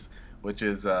Business, which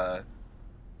is or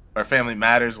Family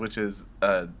Matters, which is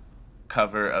a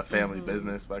cover of Family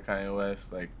Business by Kanye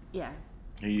West. Like,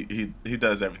 he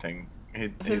does everything. He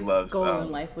loves. His goal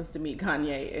in life was to meet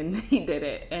Kanye, and he did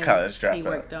it. And College Dropout. He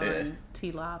worked on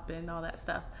T-Lop and all that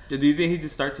stuff. Do you think he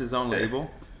just starts his own label?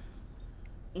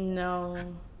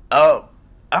 No. Oh,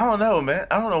 I don't know, man.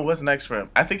 I don't know what's next for him.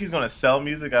 I think he's gonna sell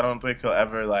music. I don't think he'll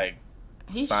ever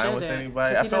sign with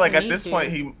anybody. I feel like at this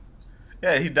point he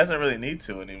doesn't really need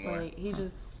to anymore. Like, he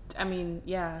just, I mean,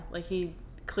 like he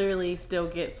clearly still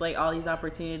gets like all these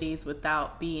opportunities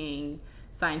without being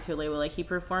signed to a label. Like he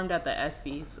performed at the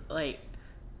ESPYs, like.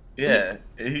 Yeah,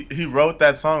 he wrote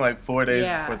that song like 4 days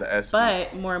before the ESPYs.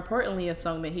 But more importantly, a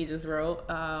song that he just wrote,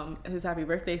 his Happy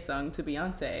Birthday song to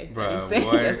Beyonce that he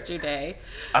sang yesterday.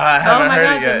 I haven't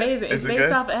heard it yet. It's amazing. Is it's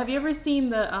based off. Have you ever seen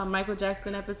the Michael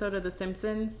Jackson episode of The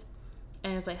Simpsons?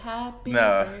 And it's like Happy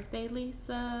Birthday,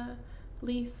 Lisa.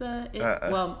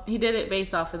 Well, he did it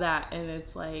based off of that, and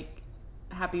it's like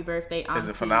Happy Birthday, Auntie. Is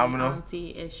it phenomenal?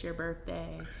 Auntie, it's your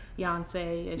birthday.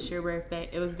 Beyonce, it's your birthday.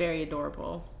 It was very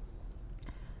adorable.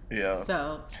 Yeah.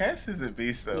 So Chance is a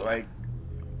beast, though. Like,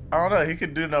 I don't know. He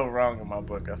could do no wrong in my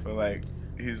book. I feel like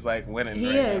he's like winning. He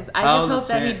is. Now. I just hope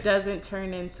that he doesn't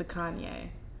turn into Kanye.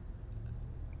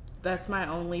 That's my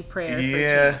only prayer for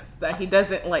Chance. That he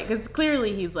doesn't because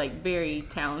clearly he's like very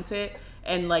talented,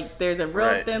 and like there's a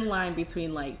real thin line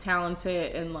between like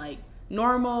talented and like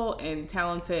normal, and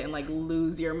talented and like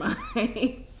lose your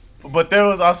mind. But there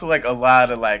was also like a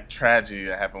lot of like tragedy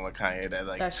that happened with Kanye that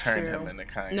like turned him into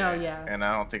Kanye. No, yeah. And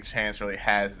I don't think Chance really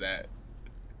has that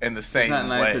in the same way. It's not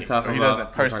nice to talk about. He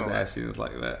doesn't personally. Kardashians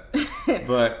like that.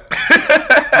 But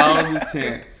how old is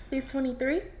Chance? He's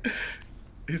 23.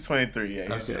 He's 23.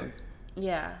 Yeah. Okay.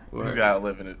 Yeah. He's got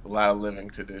a lot of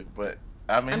living to do, but.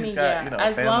 I mean, he's got,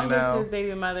 as family long now. as his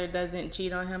baby mother doesn't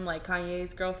cheat on him like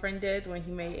Kanye's girlfriend did when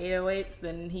he made 808s,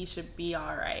 then he should be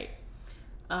all right.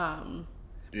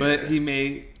 But he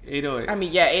made 808. I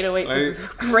mean, 808 is a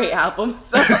great album.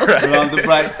 So. But on the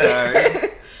bright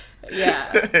side.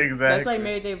 Yeah. Exactly. That's like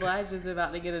Mary J. Blige is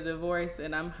about to get a divorce,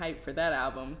 and I'm hyped for that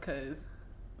album because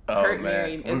Hurt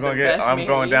Mary is the best I'm Mary.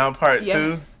 Going Down Part 2.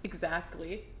 Yes,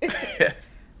 exactly. Yes.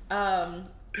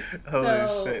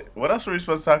 Holy shit. What else were we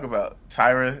supposed to talk about?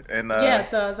 Tyra and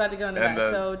so I was about to go into that.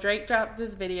 So Drake dropped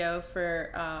this video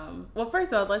for well,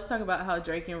 first of all, let's talk about how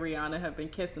Drake and Rihanna have been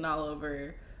kissing all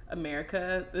over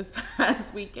America this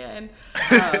past weekend.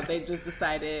 They've just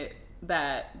decided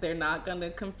that they're not going to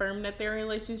confirm that their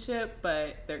relationship,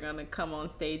 but they're going to come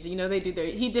on stage. You know, he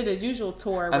did his usual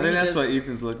tour. I think that's what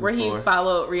Ethan's looking for. Where he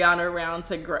followed Rihanna around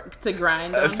to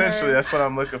grind on her. Essentially, that's what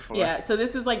I'm looking for. Yeah, so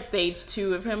this is like stage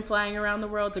 2 of him flying around the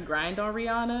world to grind on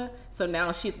Rihanna. So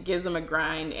now she gives him a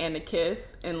grind and a kiss.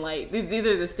 And like, these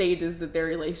are the stages that their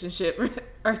relationship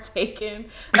are taking.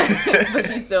 But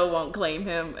she still won't claim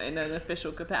him in an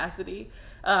official capacity.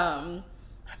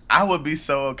 I would be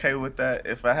so okay with that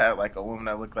if I had like a woman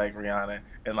that looked like Rihanna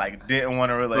and like didn't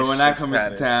want a relationship. But when I come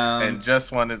into town and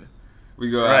just wanted,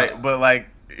 we go right. out. But like,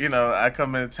 you know, I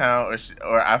come into town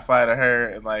or I fly to her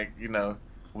and like, you know,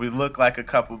 we look like a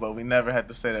couple, but we never have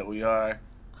to say that we are.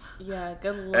 Yeah,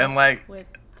 good luck And like, with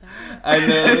that. I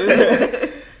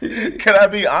know. can I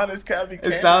be honest? Can I be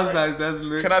candid? It sounds like that's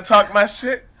lit. Can I talk my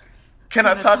shit? Can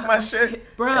I talk my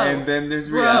shit? Bro. And then there's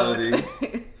reality.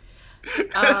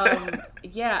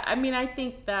 Yeah, I mean, I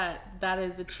think that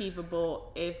is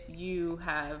achievable if you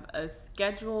have a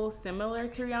schedule similar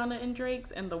to Rihanna and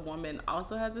Drake's, and the woman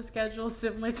also has a schedule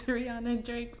similar to Rihanna and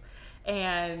Drake's,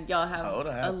 and y'all have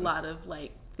a lot of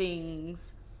like things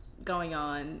going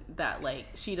on that like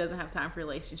she doesn't have time for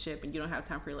relationship and you don't have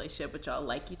time for relationship, but y'all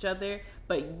like each other,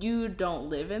 but you don't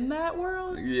live in that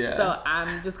world. Yeah. So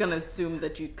I'm just gonna assume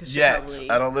that you could probably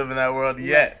I don't live in that world let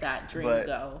yet. that dream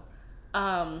go.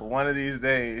 One of these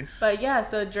days. But yeah,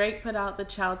 so Drake put out the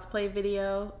Child's Play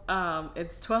video.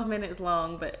 It's 12 minutes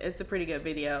long, but it's a pretty good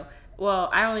video. Well,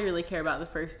 I only really care about the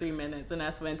first 3 minutes, and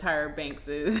that's when Tyra Banks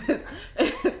is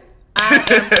I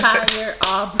am Tyler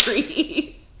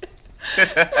Aubrey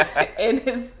in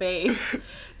his face.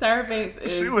 Tyra Banks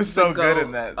is she was so good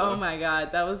in that, though. Oh my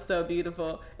god, that was so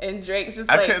beautiful. And Drake's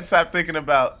just I couldn't stop thinking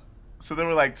about, so there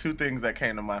were like two things that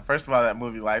came to mind. First of all, that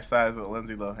movie Life Size with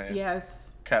Lindsay Lohan. Yes.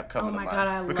 Kept coming to mind. God,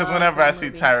 I because love whenever that I see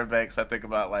movie. Tyra Banks, I think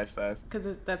about Life Size.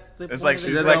 Because that's the It's point like of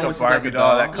she's the like movie. a she's like Barbie a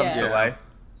doll that doll. comes Yeah. to life.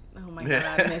 Oh my god,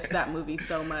 I missed that movie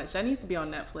so much. That needs to be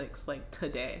on Netflix like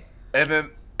today. And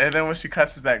then when she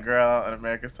cusses that girl out on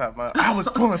America's Top Model, I was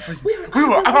pulling for you. We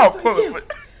were all pulling for you.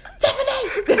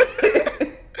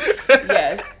 Tiffany!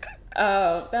 Yes.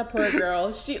 That poor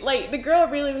girl. She like the girl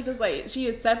really was just like she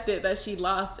accepted that she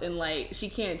lost and like she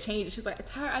can't change it. She's like,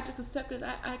 Tyra, I just accepted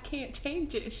I can't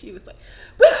change it. And she was like,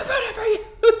 we're voting for you.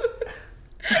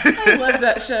 I love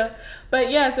that show. But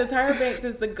yeah, so Tyra Banks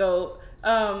is the GOAT.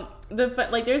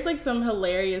 There's like some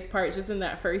hilarious parts just in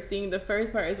that first scene. The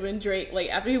first part is when Drake, like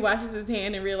after he washes his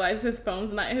hand and realizes his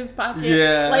phone's not in his pocket.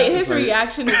 Yeah. Like his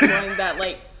reaction is one that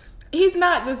like he's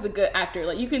not just a good actor.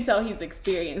 Like you can tell he's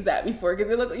experienced that before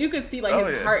because you could see like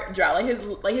his heart drop,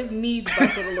 like his knees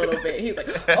buckled a little bit. He's like,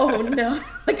 oh no,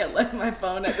 like I left my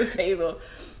phone at the table.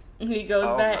 And he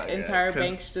goes back, and Tyra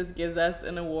Banks just gives us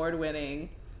an award-winning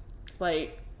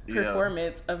like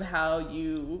performance of how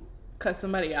you cut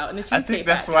somebody out. And I think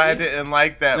that's why I didn't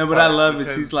like that. No, but I love it.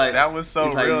 She's like, that was so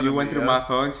real. Like, you went through my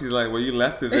phone. She's like, well, you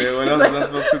left it there. What else was I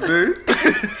supposed to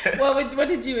do? What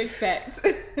did you expect?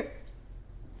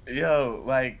 Yo,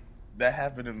 like that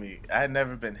happened to me. I had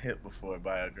never been hit before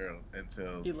by a girl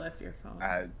until you left your phone.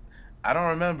 I don't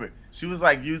remember. She was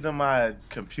like using my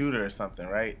computer or something,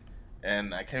 right?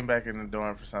 And I came back in the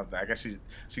dorm for something. I guess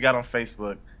she got on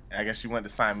Facebook. And I guess she went to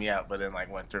sign me out, but then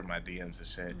like went through my DMs and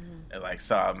shit, and like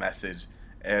saw a message,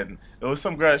 and it was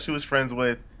some girl she was friends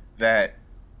with that,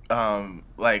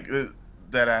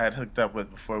 that I had hooked up with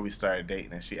before we started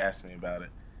dating, and she asked me about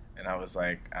it, and I was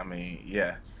like, I mean,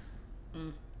 yeah.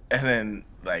 And then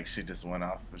like she just went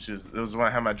off. It was when I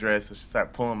had my dress, so she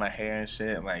started pulling my hair and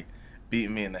shit, and like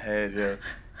beating me in the head. Yo,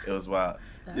 it was wild.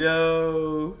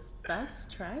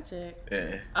 That's tragic.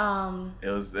 Yeah. It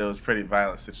was pretty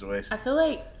violent situation. I feel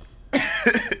like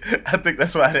I think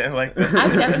that's why I didn't like that.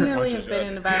 I definitely have been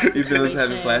in a violent situation. He was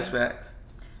having flashbacks.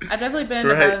 I've definitely been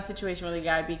in a violent situation with a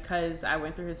guy because I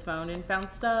went through his phone and found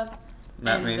stuff.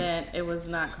 Then it was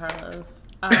not Carlos.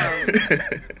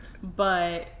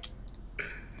 But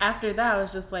after that, I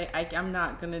was just like, I'm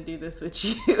not gonna do this with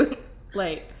you.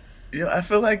 Like, yo, I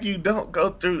feel like you don't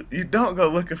go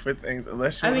looking for things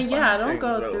unless you. I mean, I don't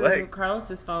go through like,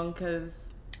 Carlos's phone because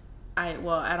I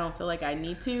don't feel like I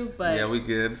need to. But yeah, we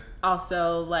good.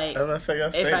 Also, like,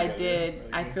 if I did,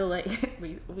 I feel like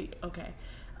we okay.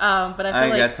 But I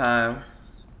feel ain't got time.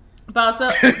 But also,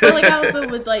 I feel like I also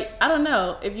would like, I don't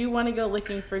know, if you want to go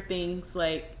looking for things,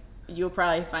 like, you'll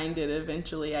probably find it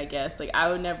eventually, I guess. Like, I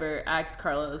would never ask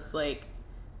Carlos, like,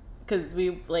 because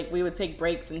we would take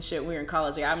breaks and shit when we were in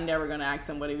college. Like, I'm never going to ask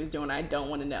him what he was doing. I don't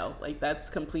want to know. Like, that's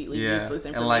completely useless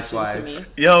information to me.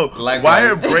 Yo, why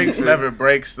are breaks never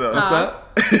breaks, though? What's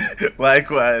up?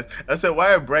 Likewise. I said,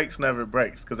 why are breaks never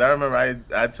breaks? Because I remember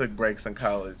I took breaks in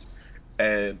college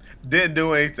and didn't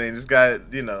do anything. Just went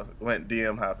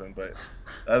DM hopping. But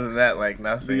other than that, like,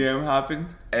 nothing. DM hopping?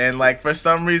 And, like, for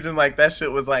some reason, like, that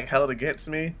shit was, like, held against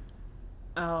me.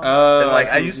 Oh. And, like,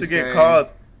 I used to get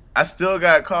calls. I still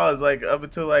got calls, like, up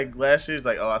until, like, last year. It's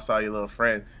like, oh, I saw your little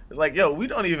friend. It's like, yo, we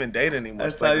don't even date anymore.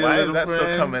 It's like, why is that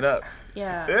still coming up?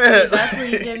 Yeah. That's where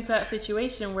you get into that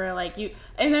situation where, like,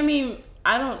 and I mean,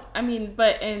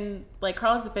 but in like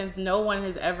Carl's defense, no one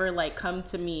has ever like come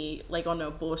to me like on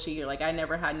no bullshit. Like I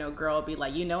never had no girl be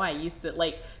like, I used to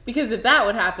like, because if that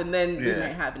would happen, then we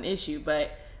might have an issue.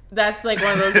 But that's like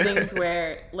one of those things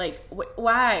where like,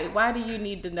 why do you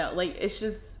need to know? Like it's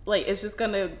just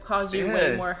gonna cause you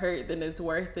way more hurt than it's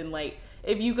worth. And like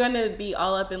if you're gonna be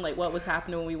all up in like what was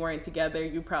happening when we weren't together,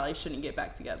 you probably shouldn't get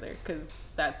back together because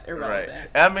that's irrelevant.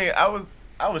 Right. I mean, I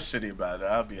was shitty about it.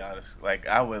 I'll be honest. Like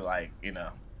I would like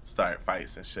start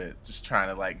fights and shit, just trying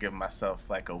to like give myself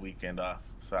like a weekend off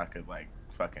so I could like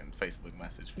fucking Facebook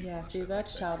message people. Yeah, see,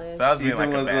 that's childish. So I was being like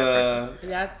a bad person.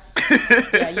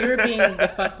 That's you were being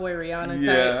the fuckboy Rihanna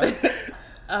type.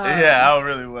 Yeah, I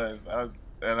really was.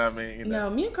 And I mean, No,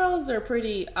 me and Carlos are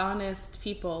pretty honest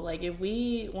people. Like, if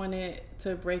we wanted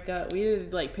to break up, we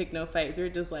didn't, like, pick no fights. We were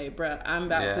just like, bruh, I'm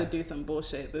about to do some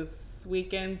bullshit this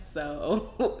weekend,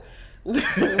 so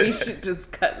we should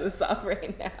just cut this off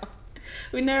right now.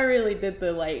 We never really did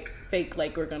the, like, fake,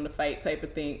 like, we're gonna fight type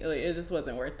of thing. Like, it just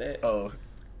wasn't worth it. Oh,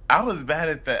 I was bad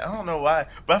at that. I don't know why.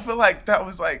 But I feel like that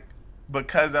was, like,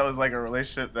 because that was, like, a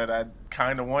relationship that I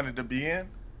kind of wanted to be in.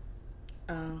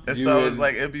 And so it's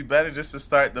like it'd be better just to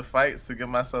start the fights to give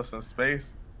myself some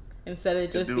space instead of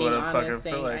just being honest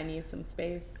saying I need some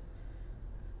space.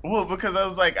 Well, because I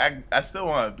was like, I still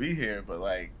want to be here, but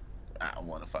like I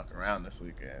want to fuck around this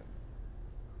weekend.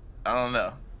 I don't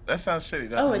know. That sounds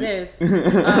shitty. Oh, it is.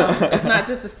 It's not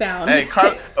just a sound. Hey,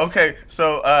 okay,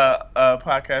 so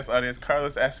podcast audience,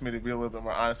 Carlos asked me to be a little bit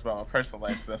more honest about my personal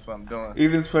life, so that's what I'm doing.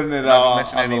 Ethan's putting it all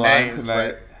on the line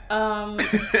tonight.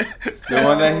 The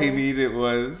one that he needed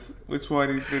was which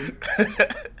one, Ethan?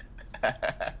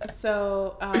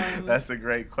 So that's a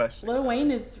great question. Lil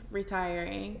Wayne is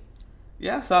retiring.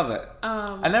 Yeah, I saw that.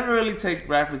 I never really take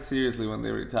rappers seriously when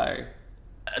they retire.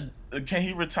 Can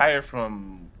he retire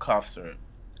from cough syrup?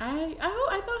 I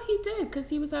thought he did because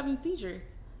he was having seizures.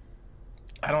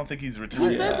 I don't think he's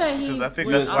retired. He said that because I think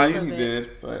that's why he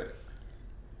did, but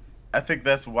I think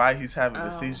that's why he's having the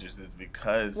seizures is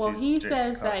because he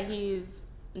says that he's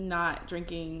not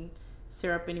drinking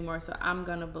syrup anymore, so I'm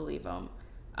gonna believe him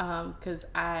because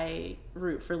I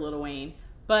root for Lil Wayne.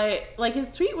 But like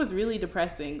his tweet was really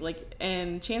depressing, like,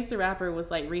 and Chance the Rapper was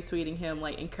like retweeting him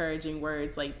like encouraging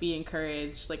words like "be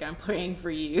encouraged," like "I'm praying for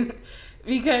you,"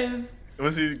 because.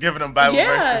 Was he giving them Bible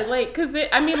verses? Yeah, like, cause it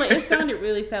sounded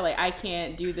really sad. Like, I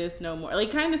can't do this no more.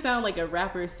 Like, kind of sound like a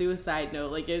rapper's suicide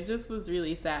note. Like, it just was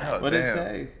really sad. Oh, what did it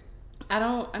say? I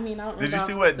don't know. Did you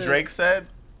see what Drake said?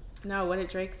 No, what did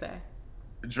Drake say?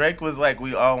 Drake was like,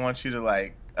 "We all want you to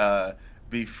like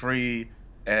be free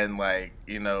and like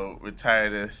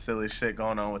retire this silly shit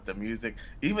going on with the music."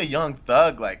 Even Young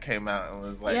Thug like came out and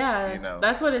was like,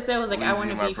 that's what it said. It was like, Weezy, I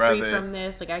want to be free from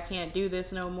this. Like, I can't do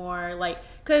this no more. Like,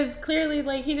 cause clearly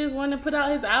like he just wanted to put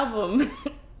out his album,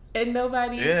 and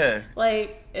nobody,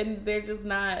 like, and they're just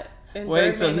not. And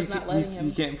wait, Birdman so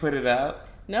he can't put it out?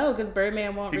 No, because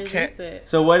Birdman won't release it.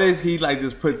 So what if he like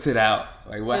just puts it out?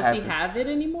 Like, what happens? Does he have it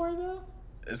anymore though?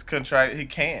 It's contract. He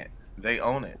can't. They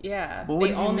own it. Yeah,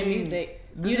 they own the music.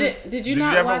 Did you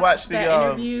not ever watch that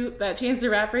interview that Chance the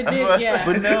Rapper did? Yeah.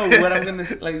 But no, what I'm gonna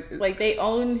like they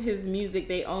own his music,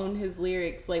 they own his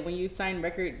lyrics. Like when you sign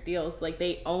record deals, like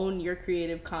they own your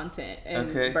creative content,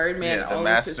 and Birdman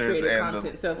owns his creative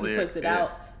content. So if he puts it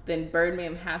out, then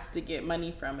Birdman has to get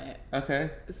money from it.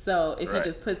 Okay. So if he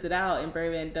just puts it out and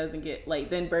Birdman doesn't get, like,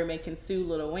 then Birdman can sue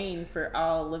Lil Wayne for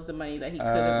all of the money that he could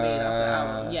have made off the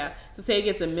album. Yeah. So say he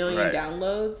gets 1 million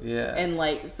downloads. Yeah. And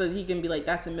like, so he can be like,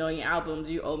 that's 1 million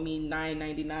albums. You owe me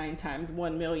 $9.99 times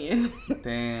 1 million.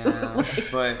 Damn.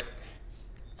 But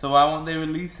so why won't they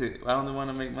release it? Why don't they want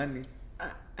to make money?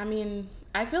 I mean,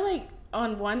 I feel like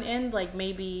on one end, like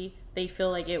maybe they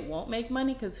feel like it won't make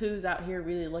money because who's out here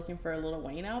really looking for a Lil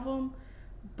Wayne album?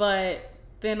 But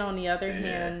then on the other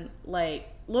hand, like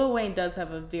Lil Wayne does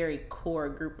have a very core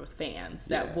group of fans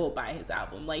that will buy his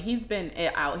album. Like he's been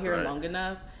out here long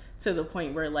enough to the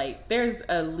point where like there's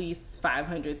at least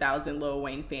 500,000 Lil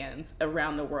Wayne fans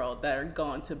around the world that are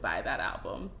going to buy that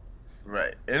album.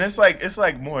 Right, and it's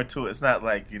like more to it. It's not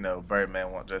like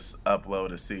Birdman won't just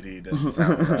upload a CD to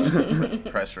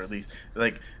SoundCloud press release.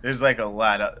 Like there's like a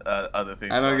lot of other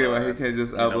things. I don't get why he can't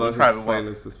just upload his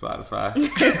playlist to Spotify.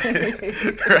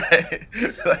 Right,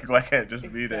 like why can't it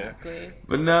just be there?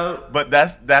 But no, but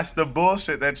that's the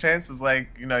bullshit that Chance is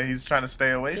like. He's trying to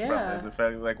stay away from. Is the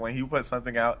fact like when he puts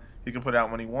something out, he can put it out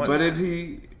when he wants. But if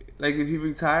he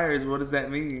retires, what does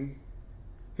that mean?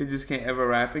 He just can't ever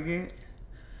rap again.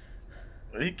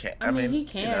 He can't. I mean, he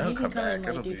can. He can come and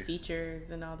like do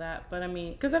features and all that. But I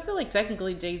mean, because I feel like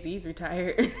technically Jay-Z's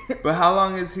retired. But how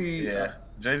long is he? Yeah,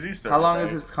 Jay-Z still. How long is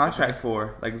right? his contract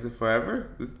for? Like, is it forever?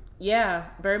 Yeah,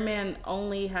 Birdman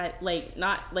only had like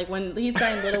not like when he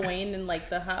signed Lil Wayne and like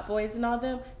the Hot Boys and all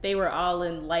them, they were all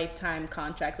in lifetime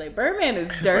contracts. Like Birdman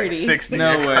is dirty. Like 60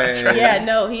 No year way. contract. Yeah,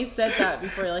 no, he said that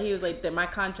before. Like he was like that my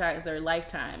contracts are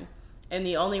lifetime, and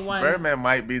the only ones Birdman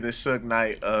might be the Suge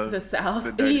Knight of the South.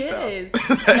 The dirty He South. is.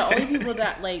 And the only people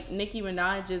that like Nicki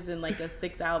Minaj is in like a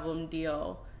 6-album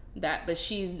deal but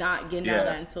she's not getting out of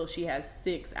Yeah. that until she has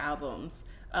 6 albums.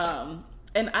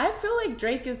 And I feel like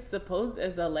Drake is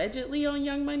allegedly on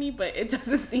Young Money, but it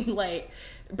doesn't seem like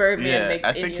Birdman Yeah, makes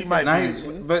I think any he of might his be- Nice,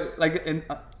 decisions. but like in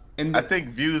I the, think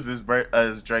Views is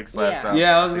Drake's last Yeah. album.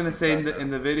 yeah, I was think gonna he's say got that.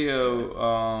 in the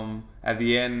video at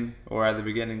the end or at the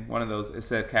beginning, one of those, it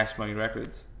said Cash Money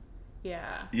Records.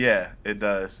 Yeah. Yeah, it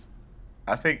does.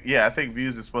 I think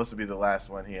Views is supposed to be the last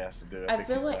one he has to do. I think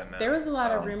feel he's like done now. there was a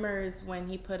lot of rumors when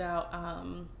he put out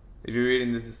If you're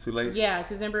reading this, it's too late. yeah,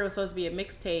 because remember it was supposed to be a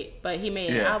mixtape, but he made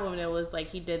an Yeah. album and it was like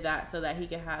he did that so that he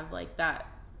could have like that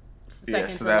second Yeah,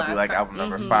 to so that'd be last like time. album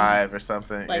number Mhm. 5 or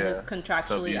something. Like yeah. it's So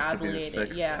contractually Views could be the obligated.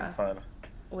 6th Yeah. and final.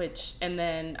 Which and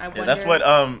then I wonder Yeah, that's what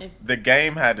if, the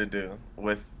Game had to do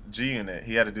with G-Unit.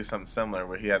 He had to do something similar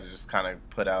where he had to just kind of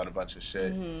put out a bunch of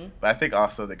shit. Mhm. But I think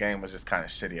also the Game was just kind of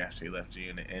shitty after he left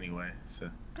G-Unit anyway. So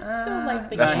I still like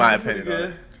the That's Game. my opinion on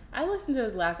it. I listened to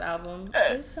his last album.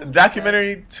 Eh, It sounds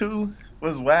Documentary 2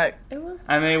 was whack. good. It was.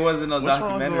 I mean, it wasn't a Which one was the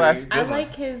documentary. last- I good one.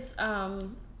 like his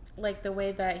like the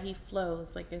way that he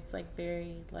flows. Like it's like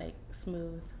very like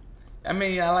smooth. I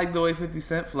mean, I like the way 50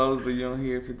 Cent flows, but you don't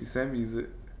hear 50 Cent music.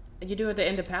 You do it to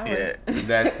End of Power. Yeah.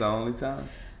 That's the only time.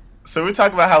 So we're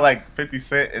talking about how like 50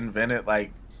 Cent invented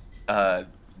like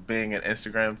being an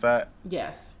Instagram thought.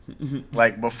 Yes.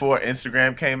 Like before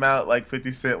Instagram came out, like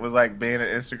 50 Cent was like being an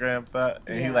Instagram thought,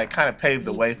 and he Yeah. like kind of paved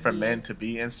the He- way for he men is. to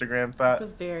be Instagram That's thought. a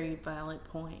very valid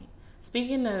point.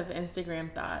 Speaking of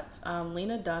Instagram thoughts,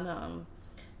 Lena Dunham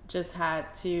just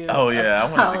had to Oh, yeah,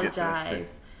 I wanted to get to this,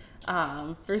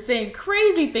 apologize for saying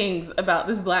crazy things about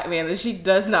this black man that she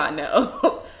does not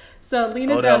know. So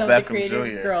Lena Odell Dunham, the Beckham creator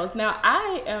Jr. of Girls. Now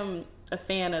I am a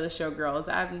fan of the show Girls.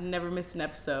 I've never missed an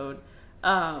episode.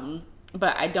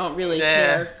 But I don't really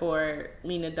care for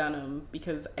Lena Dunham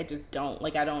because I just don't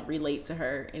I don't relate to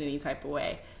her in any type of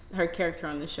way. Her character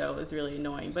on the show is really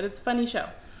annoying, but it's a funny show.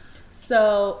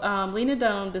 So Lena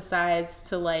Dunham decides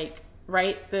to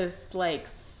write this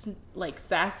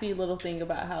sassy little thing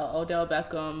about how Odell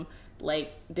Beckham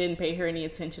didn't pay her any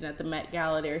attention at the Met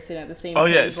Gala. They were sitting at the same Oh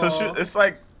table. yeah, so it's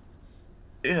like,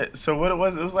 yeah. So what it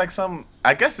was like some.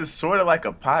 I guess it's sort of like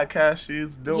a podcast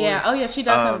she's doing. Yeah. Oh yeah, she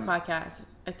does have a podcast.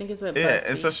 I think it's with Yeah, BuzzFeed.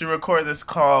 and so she recorded this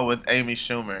call with Amy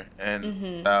Schumer, and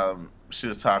Mm-hmm. she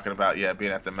was talking about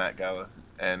being at the Met Gala,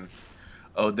 and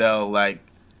Odell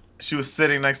she was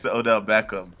sitting next to Odell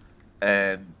Beckham,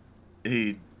 and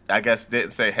he I guess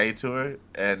didn't say hey to her,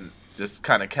 and just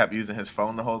kind of kept using his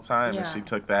phone the whole time, and Yeah. she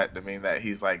took that to mean that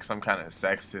he's like some kind of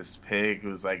sexist pig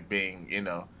who's being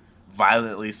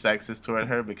violently sexist toward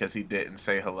her because he didn't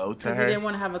say hello to Because her. he didn't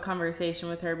want to have a conversation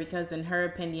with her because, in her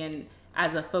opinion,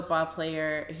 as a football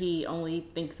player, he only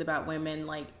thinks about women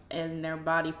in their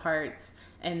body parts,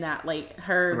 and that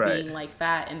her Right. being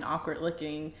fat and awkward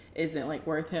looking isn't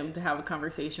worth him to have a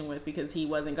conversation with because he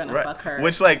wasn't gonna Right. fuck her.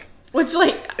 Which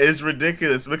is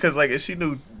ridiculous because if she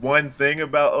knew one thing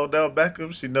about Odell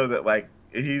Beckham, she know that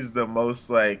he's the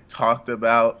most talked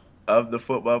about of the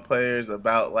football players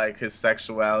about his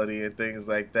sexuality and things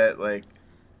like that.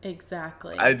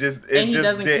 Exactly. I just and he just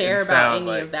doesn't didn't care about sound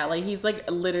any of that. He's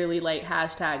literally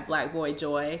hashtag Black Boy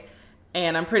Joy.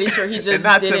 And I'm pretty sure he just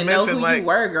not to didn't know mention, who you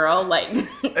were, girl.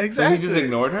 Exactly. So he just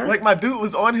ignored her? My dude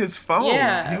was on his phone.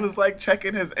 Yeah. He was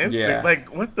checking his Instagram.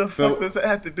 Yeah. What the fuck But- does it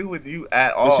have to do with you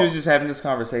at all? But she was just having this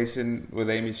conversation with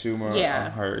Amy Schumer Yeah.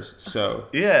 on her show.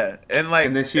 yeah, and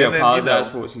And then she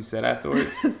apologized for what she said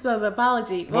afterwards. So the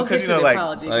apology. Well, We'll 'cause get you to know, the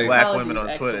apology. like, The black apology women is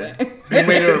on Twitter. excellent. Who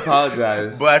made her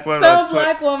apologize? Black women Some on Twitter.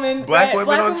 black woman, Black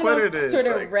women on Twitter on did,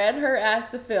 Twitter read her ass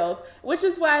to filth, which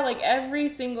is why every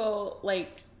single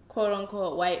quote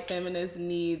unquote white feminist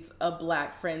needs a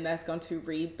black friend that's going to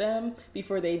read them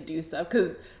before they do stuff.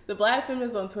 Because the black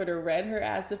feminist on Twitter read her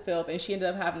ass to filth, and she ended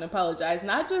up having to apologize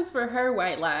not just for her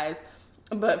white lies,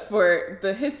 but for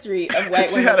the history of white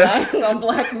She women had lying on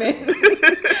black men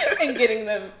and getting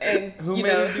them and Who you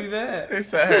made know. her do that? They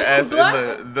set her ass in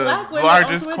the Black women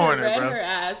largest on Twitter corner, read bro. her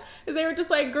ass because they were just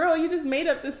girl, you just made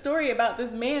up this story about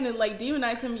this man and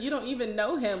demonize him. You don't even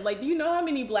know him. Do you know how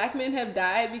many black men have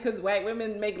died because white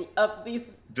women make up these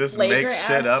Just make flagrant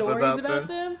shit ass up stories about about them?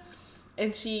 them?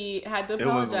 And she had to It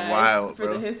was apologize wild, for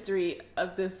bro. the history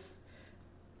of this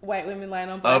white women lying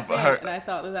on black Of men, her- and I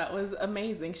thought that was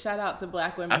amazing. Shout out to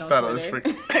black women I on thought it was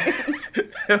Twitter.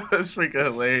 it was freaking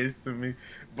hilarious to me.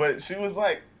 But she was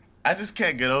like, I just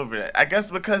can't get over that. I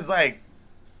guess because, like,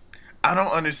 I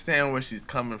don't understand where she's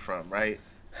coming from, right?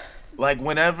 Like,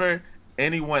 whenever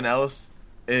anyone else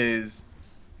is,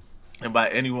 and by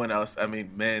anyone else, I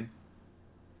mean men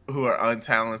who are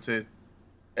untalented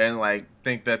and, like,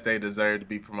 think that they deserve to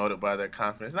be promoted by their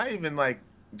confidence. Not even, like,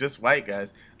 just white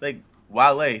guys. Like,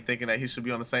 Wale thinking that he should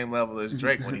be on the same level as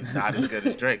Drake when he's not as good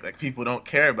as Drake. Like, people don't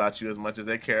care about you as much as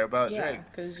they care about Yeah, Drake.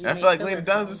 'cause you And I make feel like filler Lena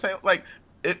Dunham's the songs. same. Like,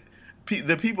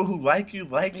 the people who like you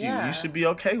like you. Yeah. You should be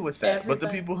okay with that. But the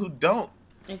Everybody- people who don't,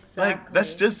 Exactly. like,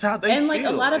 that's just how they and feel. like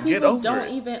a lot of Get people over don't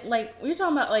it. even like. We're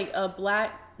talking about like a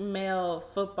black male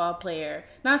football player.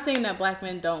 Not saying that black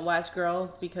men don't watch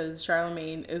girls because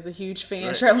Charlemagne is a huge fan.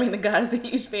 Right. Charlemagne the God is a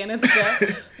huge fan of the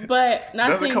show. But not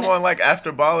Does it saying come that, on like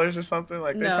after Ballers or something?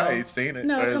 Like they no, probably seen it,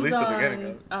 no, or it at comes least on. the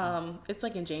beginning of it. It's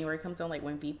like in January. It comes on like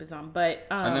when Veep is on. But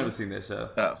I've never seen that show.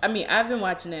 Oh. I mean, I've been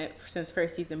watching it since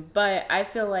first season, but I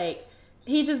feel like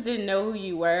he just didn't know who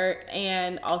you were,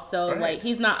 and also Right. like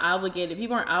he's not obligated.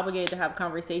 People aren't obligated to have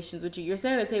conversations with you. You're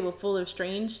sitting at a table full of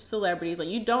strange celebrities, like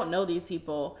you don't know these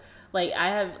people. Like I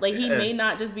have, like he Yeah. may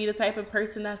not just be the type of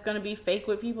person that's gonna be fake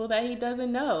with people that he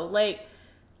doesn't know. Like,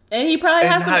 and he probably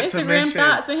And has some not to Instagram mention-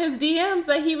 thoughts in his DMs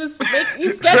that he was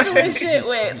he's scheduling Right. shit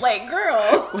with. Like,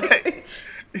 girl.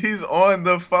 Like, he's on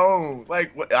the phone.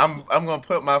 Like, I'm gonna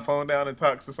put my phone down and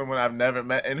talk to someone I've never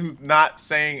met and who's not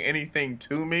saying anything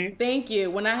to me Thank you.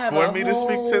 When I have for a me to speak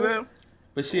whole, to them.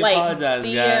 But she like apologized,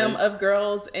 DM guys. of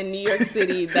girls in New York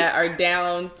City that are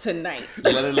down tonight.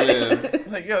 Let her live.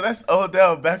 Like, yo, that's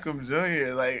Odell Beckham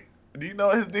Jr. Like, do you know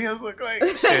what his DMs look like?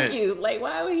 Thank Shit. you. Like,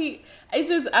 why would he? I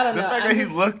don't The know. fact that he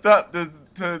looked up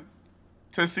to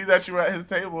see that you were at his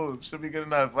table should be good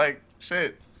enough. Like,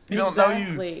 shit, he don't know you.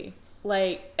 Exactly.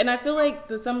 Like, and I feel like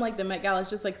the Met Gala is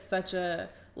just like such a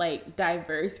like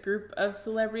diverse group of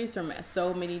celebrities from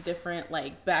so many different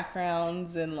like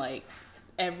backgrounds and like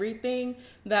everything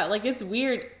that like it's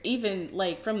weird even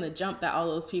like from the jump that all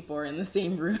those people are in the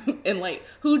same room and like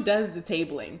who does the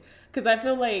tabling, because I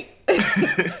feel like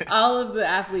all of the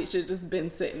athletes should just been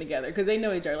sitting together because they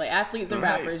know each other, like athletes and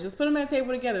Right. rappers, just put them at a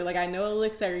table together. Like I know it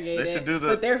looks segregated, They should do the-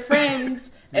 but they're friends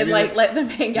and Maybe like they- let them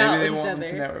hang out Maybe they with each want them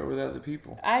to other. network with other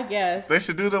people. I guess. They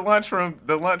should do the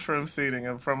lunchroom seating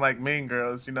and from like Mean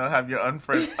Girls. You know, have your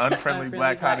unfriendly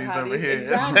black hotties over here.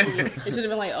 Exactly. It should have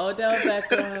been like Odell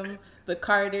Beckham, the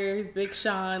Carters, Big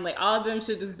Sean. Like all of them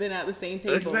should just been at the same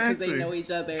table because Exactly. they know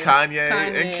each other. Kanye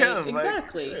and Kim.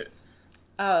 Exactly. Like, shit.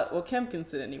 Well, Kim can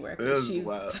sit anywhere It because was she's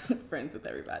wild. friends with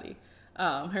everybody.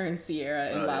 Her and Sierra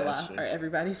and Oh, yeah, Lala that's true. are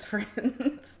everybody's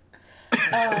friends.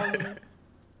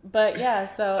 But yeah,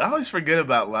 I so always forget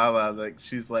about Lala. Like,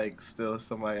 she's like still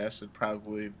somebody I should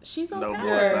probably she's on know Power.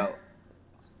 more about.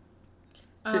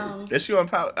 Is she on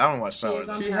Power? I don't watch She Power. is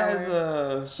on though. She has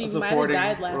a She might have supporting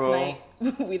died last role. night.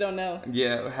 We don't know.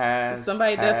 Yeah, has.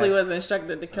 Somebody had. definitely was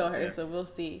instructed to kill her, Okay. so we'll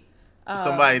see.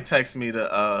 Somebody text me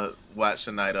to watch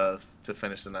the night of to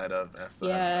finish the night of. And so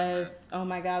Yes. Oh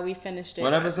my God, we finished it.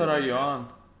 What episode are you on?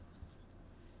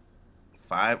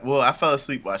 5. Well, I fell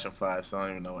asleep watching 5, so I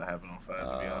don't even know what happened on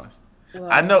 5 to be honest. Well,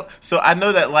 I know. So I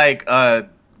know that like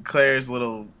Claire's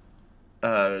little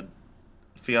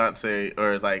fiance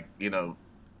or like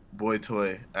boy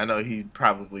toy. I know he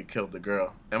probably killed the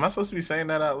girl. Am I supposed to be saying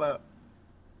that out loud?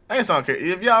 I guess I don't care.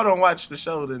 If y'all don't watch the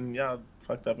show, then y'all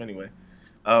fucked up anyway.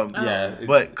 Yeah,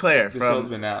 But Claire the show's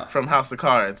been out. from House of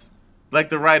Cards, like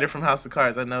the writer from House of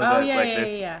Cards, I know Oh that yeah, like yeah,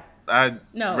 there's. yeah. I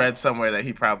No. read somewhere that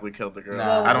he probably killed the girl.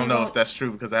 Nah. I don't know Well, if that's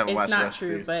true because I haven't It's watched the not rest of the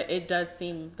true, series. but it does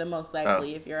seem the most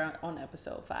likely if you're on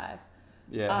episode 5.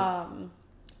 Yeah.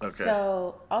 Okay.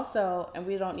 So also, and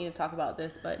we don't need to talk about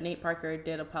this, but Nate Parker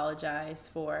did apologize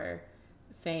for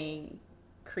saying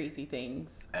crazy things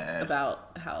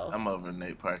about how I'm over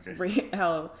Nate Parker.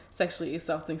 how sexually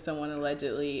assaulting someone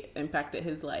allegedly impacted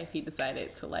his life. He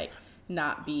decided to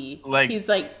not be he's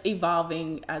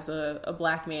evolving as a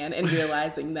black man and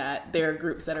realizing that there are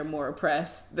groups that are more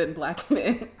oppressed than black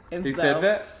men. And He said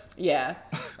that? Yeah.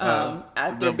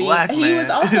 After The being, black he was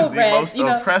man also is the read, most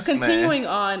oppressed man. continuing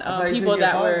thought on you people said he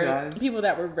that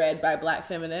apologized. were read by black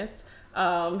feminists.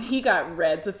 He got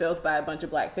read to filth by a bunch of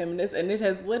black feminists, and it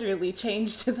has literally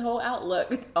changed his whole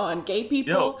outlook on gay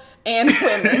people Yo. and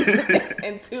women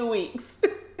in 2 weeks.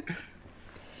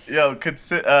 Yo,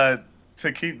 to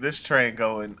keep this train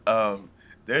going,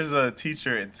 there's a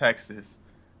teacher in Texas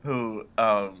who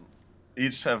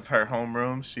each of her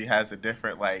homerooms she has a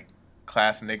different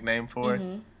class nickname for,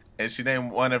 and she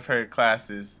named one of her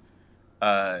classes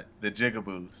the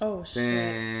Jigaboos. Oh shit!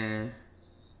 Damn.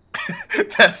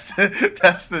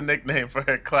 That's the nickname for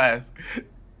her class.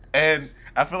 And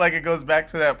I feel like it goes back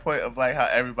to that point of like how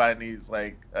everybody needs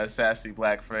like a sassy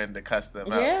black friend to cuss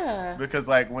them out. Yeah. Because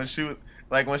like when she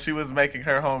was making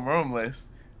her homeroom list,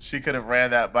 she could have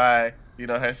ran that by, you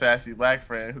know, her sassy black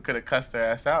friend who could have cussed her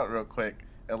ass out real quick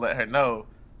and let her know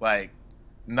like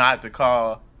not to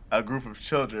call a group of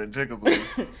children jigaboos.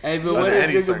 Hey, but what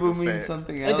if jigaboo means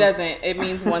something else? It doesn't. It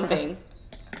means one thing.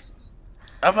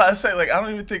 I'm about to say, like, I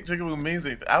don't even think jigaboo means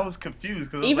anything. I was confused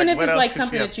because Even like, if it's like could she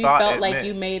something have that you thought felt it like meant?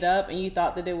 you made up and you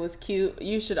thought that it was cute,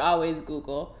 you should always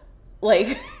Google.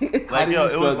 Like, Like, do yo,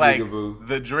 you it was spell like jigaboo?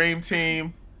 the dream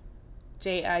team.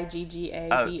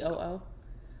 Jiggaboo.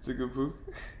 Jigaboo?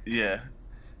 Yeah,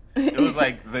 it was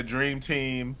like the dream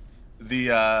team,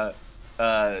 the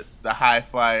high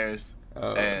flyers,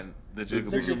 and the The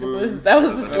jigaboos. Jigaboos. That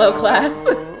was a slow class.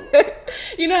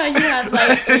 You know how you have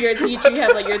like for your teacher, you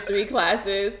have like your 3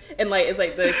 classes, and like it's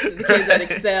like the kids that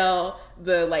excel,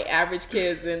 the like average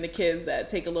kids, and the kids that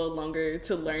take a little longer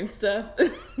to learn stuff.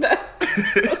 that's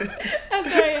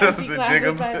right. Those She are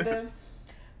classified jigaboos.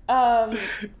 them.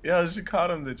 Yo, she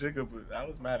called him the jigaboo. I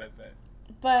was mad at that.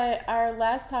 But our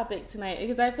last topic tonight,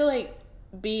 because I feel like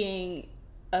being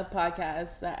a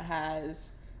podcast that has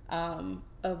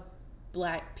a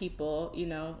black people, you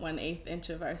know, 1/8 inch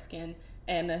of our skin,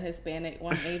 and a Hispanic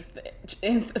 1/8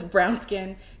 inch of brown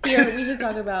skin, here we should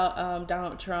talk about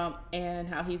Donald Trump and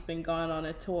how he's been going on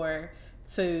a tour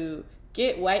to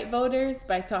get white voters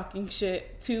by talking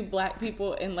shit to black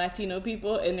people and Latino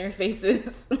people in their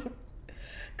faces.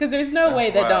 Because there's no way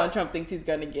that wild. Donald Trump thinks he's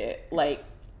going to get, like,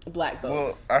 black Well,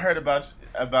 votes. I heard about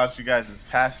you guys'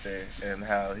 pastor and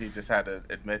how he just had to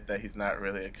admit that he's not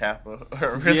really a Capo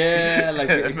or really Yeah, like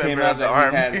it a came member out of the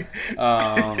that he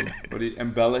army. had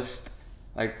embellished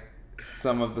like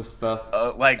some of the stuff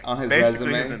like on his basically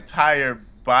resume. his entire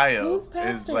bio Who's is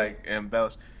pastor? like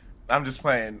embellished. I'm just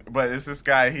playing, but it's this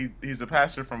guy. He's a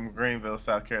pastor from Greenville,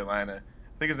 South Carolina.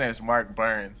 I think his name is Mark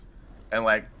Burns, and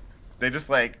like they just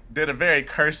like did a very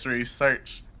cursory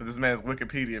search of this man's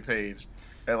Wikipedia page,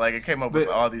 and like it came up with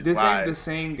all these this lies. ain't the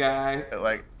same guy.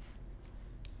 Like,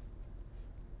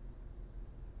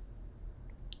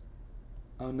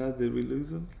 Oh no, did we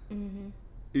lose him? Mm-hmm.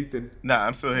 Ethan. nah,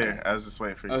 I'm still here. I was just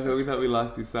waiting for you. Okay, we thought we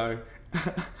lost you. Sorry.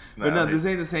 But Nah, no, he- this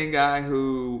ain't the same guy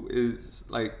who is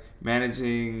like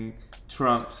managing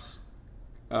Trump's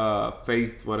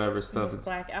faith, whatever stuff. It's,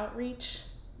 Black outreach.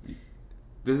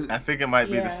 this is I think it might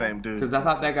be the Yeah. same dude. because I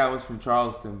thought that guy was from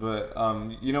Charleston, but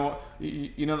you know what?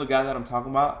 You know the guy that I'm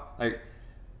talking about, like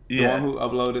the Yeah. one who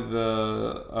uploaded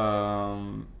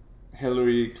the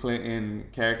Hillary Clinton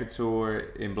caricature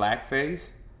in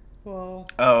blackface. Whoa.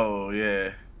 Oh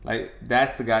yeah. Like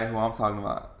that's the guy who I'm talking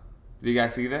about. Did you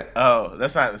guys see that? Oh,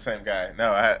 that's not the same guy.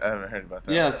 No, I haven't heard about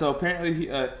that. Yeah, so apparently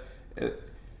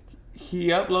he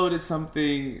uploaded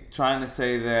something trying to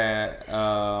say that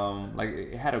like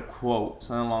it had a quote,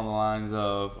 something along the lines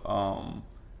of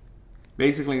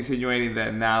basically insinuating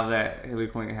that now that Hillary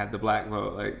Clinton had the black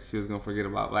vote, like she was gonna forget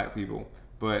about black people.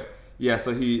 But yeah,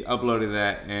 so he uploaded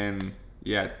that, and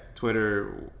yeah,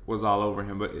 Twitter was all over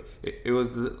him. But it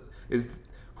was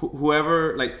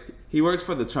whoever, like, he works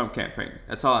for the Trump campaign.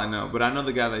 That's all I know. But I know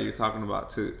the guy that you're talking about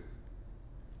too.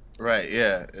 Right,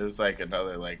 yeah. It was like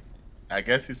another, like, I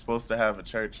guess he's supposed to have a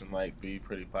church and, like, be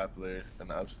pretty popular in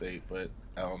the upstate, but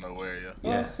I don't know where yet.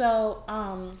 Well, Yeah. so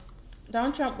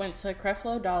Donald Trump went to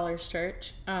Creflo Dollar's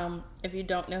church. If you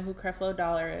don't know who Creflo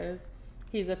Dollar is,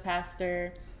 he's a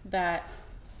pastor that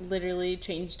literally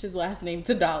changed his last name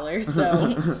to Dollar.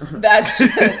 So that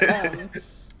should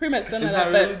pretty much sum Is it that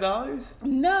up. really But dollars?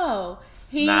 no,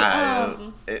 he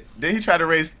Did he try to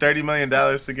raise $30 million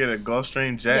to get a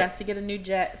Gulfstream jet? yes, to get a new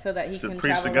jet so that he To can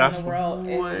preach travel the around the gospel? world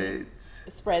and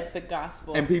What? spread the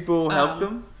gospel. And people helped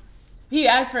him? He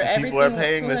asked for every people are single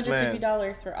paying this man.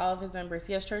 $250 for all of his members.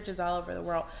 He has churches all over the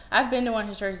world. I've been to one of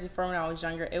his churches before when I was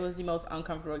younger. It was the most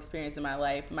uncomfortable experience in my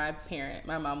life. My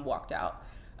mom walked out.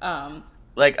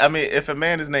 Like, I mean, if a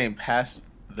man is named Pastor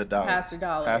Dollar. Pastor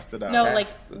Dollar. Pastor Dollar. No, like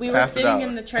we were Pastor sitting Dollar.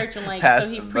 in the church and like Pastor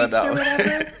so he the preached or Dollar.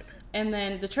 whatever, and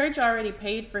then the church already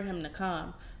paid for him to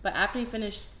come. But after he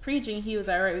finished preaching, he was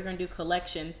like, all right, we're gonna do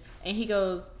collections, and he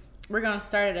goes, we're gonna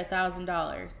start at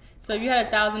 $1,000. So if you had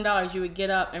 $1,000, you would get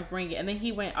up and bring it, and then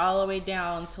he went all the way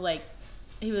down to like,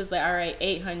 he was like, all right,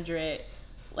 800.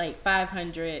 Like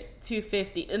 500,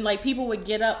 250, and like people would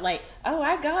get up like, oh,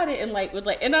 I got it, and like would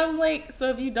like, and I'm like, so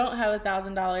if you don't have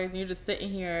 $1,000 and you're just sitting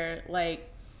here, like,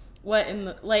 what in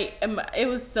the like? It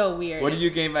was so weird. What do you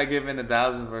gain by giving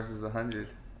 1,000 versus 100?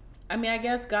 I mean, I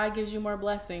guess God gives you more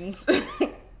blessings.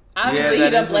 Obviously, that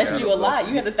he done is what blessed kind you of a lot.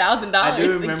 blessing. You had $1,000 I do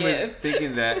to remember give.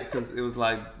 thinking that because it was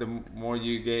like the more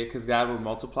you gave, because God would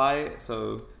multiply it.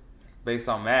 So based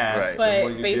on math, Right. the more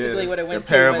But you basically, give. what it went The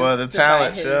to parable was of the to buy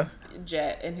talents, his yeah.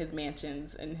 jet and his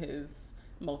mansions and his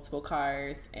multiple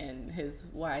cars and his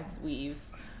wife's weaves.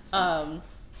 The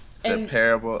And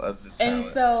parable of the and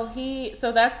talents.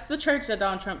 so that's the church that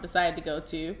Donald Trump decided to go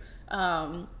to,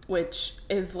 which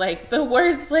is like the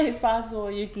worst place possible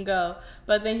you can go.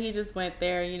 But then he just went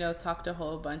there, talked a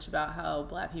whole bunch about how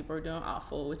black people are doing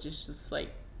awful, which is just like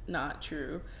not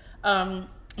true.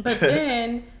 But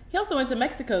then he also went to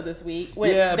Mexico this week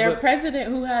with their president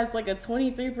who has like a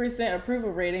 23%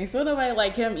 approval rating. So nobody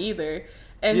like him either.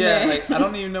 And Yeah, like I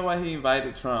don't even know why he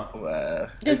invited Trump. Wow.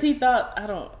 because he thought I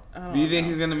don't Do you think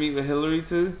know. he's gonna meet with Hillary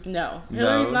too? No,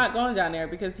 Hillary's No. not going down there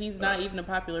because he's not even a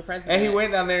popular president. And he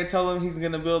went down there and told him he's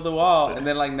gonna build the wall, and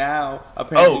then like now,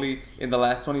 apparently in the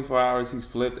last 24 hours, he's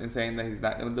flipped and saying that he's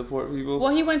not gonna deport people.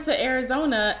 Well, he went to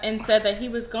Arizona and said that he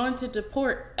was going to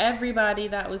deport everybody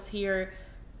that was here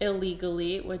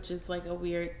illegally, which is like a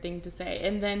weird thing to say.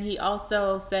 And then he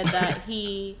also said that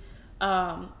he,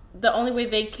 the only way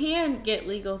they can get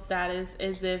legal status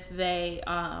is if they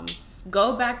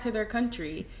go back to their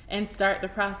country and start the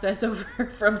process over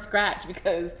from scratch,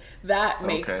 because that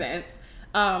makes sense.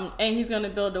 And he's going to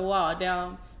build a wall.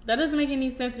 Now, that doesn't make any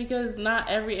sense because not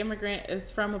every immigrant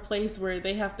is from a place where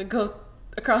they have to go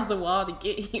across the wall to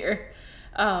get here.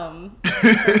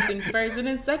 First thing first. And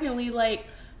then secondly, like,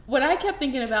 what I kept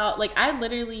thinking about, like, I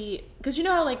literally, because you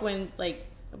know how, like, when, like,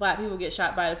 black people get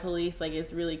shot by the police, like,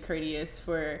 it's really courteous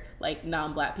for, like,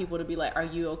 non-black people to be like, are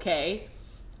you okay?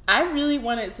 I really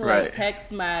wanted to, like,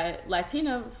 text my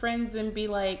Latino friends and be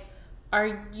like,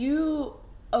 are you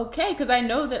okay? Because I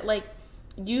know that, like,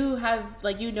 you have,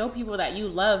 like, people that you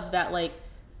love that, like,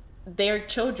 their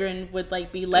children would,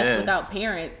 like, be left without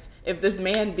parents if this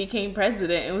man became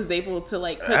president and was able to,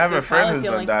 like, put I have a this friend who's policy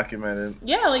on, like, undocumented.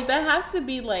 yeah, like, that has to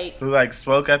be, like... Who, like,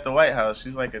 spoke at the White House.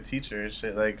 She's, like, a teacher and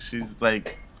shit. Like, she's,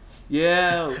 like...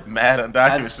 Yeah. Mad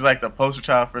undocumented. She's, like, the poster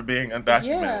child for being undocumented.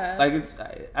 Yeah. Like,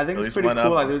 I think it's pretty one of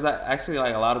cool. Like, them. there's actually,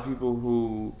 like, a lot of people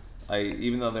who, like,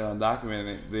 even though they're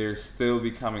undocumented, they're still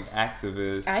becoming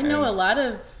activists. I know a lot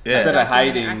of Instead of undocumented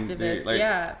hiding, activists, like-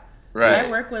 yeah. Right.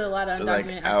 I work with a lot of They're, like,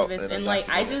 undocumented out activists, and and like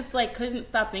I undocumented. just like couldn't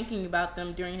stop thinking about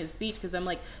them during his speech because I'm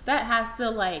like that has to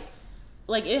like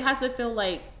it has to feel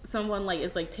like someone like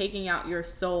is like taking out your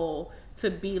soul to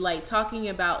be like talking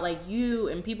about like you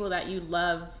and people that you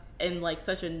love in like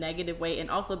such a negative way,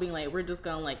 and also being like we're just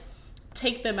gonna like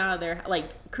take them out of their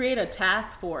like create a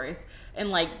task force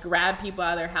and like grab people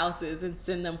out of their houses and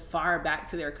send them far back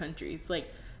to their countries. Like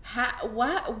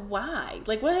why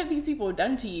like what have these people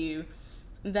done to you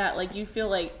that like you feel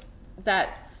like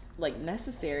that's like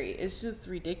necessary? It's just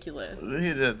ridiculous.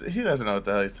 He doesn't know what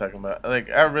the hell he's talking about. Like,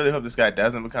 I really hope this guy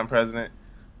doesn't become president.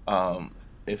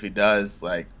 If he does,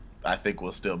 like, I think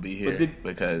we'll still be here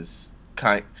because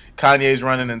Kanye's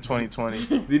running in 2020.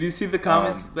 Did you see the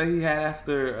comments that he had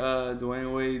after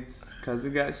Dwayne Wade's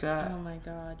cousin got shot? Oh my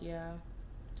god, yeah.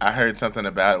 I heard something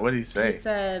about it. What did he say? He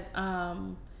said,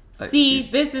 Like,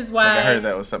 see, this is why I heard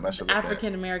that was something I should look at.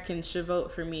 African Americans should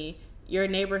vote for me. Your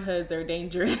neighborhoods are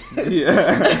dangerous.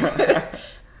 Yeah.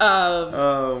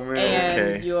 Oh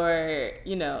man. And your,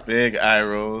 Big eye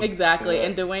roll. exactly.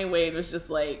 And Dwayne Wade was just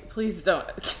like, please don't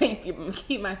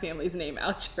keep my family's name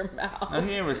out your mouth. No, he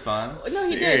didn't respond. No,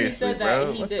 he did. He Seriously, said bro?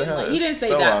 that he What the didn't. hell? Like, he didn't It's say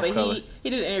so that, off but color. he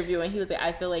did an interview and he was like,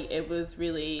 I feel like it was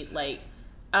really like,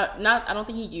 I don't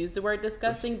think he used the word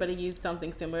disgusting, but he used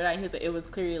something similar to that. He was like, it was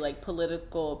clearly like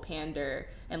political pander,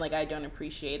 and like I don't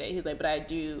appreciate it. He's like, but I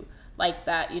do like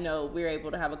that, we were able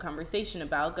to have a conversation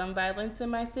about gun violence in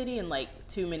my city and like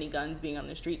too many guns being on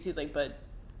the streets. He's like, but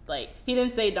like he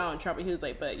didn't say Donald Trump, but he was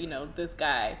like, but this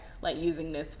guy like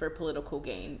using this for political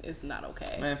gain is not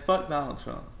okay. Man, fuck Donald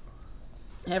Trump.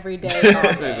 Every day,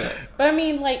 all day. But I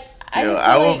mean, like,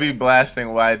 I will be blasting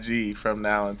YG from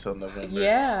now until November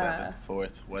 7th, 4th,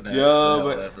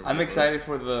 whatever. But I'm excited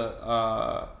for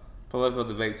the political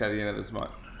debates at the end of this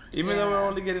month. Even though we're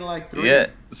only getting like 3. Yeah,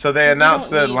 so they announced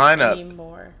the lineup.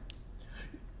 Anymore.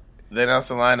 They announced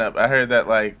the lineup. I heard that,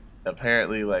 like,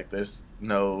 apparently, like, there's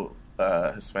no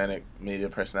Hispanic media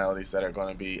personalities that are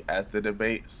going to be at the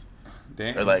debates.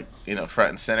 Damn. Or, like, front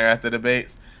and center at the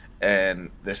debates. And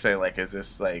they're saying, like, is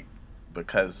this, like,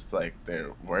 because, like,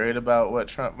 they're worried about what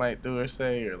Trump might do or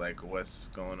say? Or, like, what's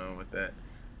going on with that?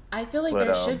 I feel like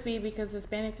there should be, because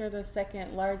Hispanics are the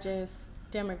second largest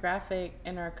demographic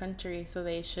in our country, so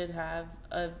they should have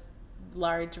a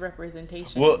large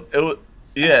representation. Well,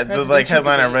 the like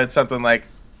headline I read something like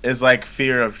is like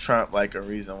fear of Trump like a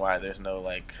reason why there's no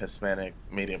like Hispanic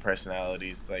media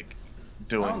personalities like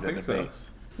doing the think so. debates?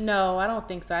 No, I don't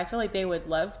think so. I feel like they would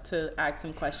love to ask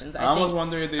some questions. I almost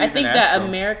wonder if they I even think ask that them.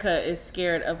 America is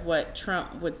scared of what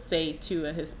Trump would say to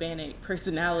a Hispanic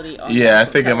personality on Yeah, I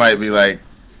national think it might be television. like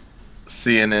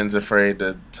CNN's afraid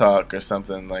to talk or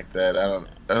something like that. I don't.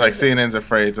 Or like CNN's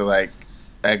afraid to like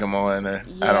egg them on, or I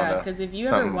don't Yeah, know. because if you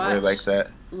something ever watch weird like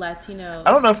that. Latino,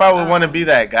 I don't know if I would want to be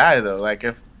that guy though. Like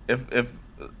if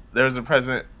there was a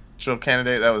presidential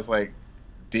candidate that was like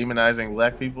demonizing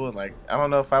black people, and like I don't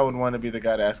know if I would want to be the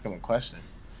guy to ask him a question.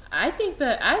 I think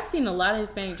that I've seen a lot of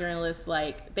Hispanic journalists,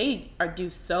 like, they do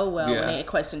so well when they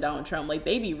question Donald Trump. Like,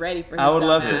 they be ready for his I would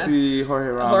love dumbass. to see Jorge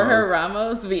Ramos. Jorge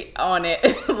Ramos be on it.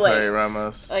 like, Jorge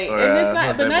Ramos. Like, or, and it's not,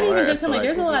 Jose but not even Bolaire, just I him. feel Like,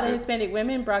 there's a would lot be of good. Hispanic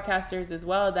women broadcasters as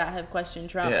well that have questioned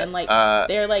Trump. Yeah, And, like,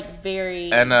 they're, like,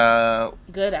 very and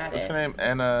good at what's it. her name?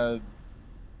 Anna,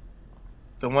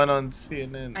 the one on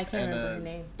CNN. I can't remember her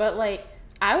name. But, like,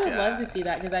 I would love to see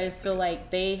that because I just feel like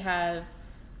they have,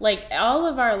 like, all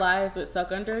of our lives would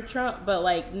suck under Trump, but,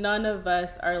 like, none of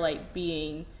us are, like,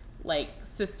 being, like,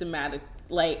 systematic,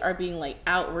 like, are being, like,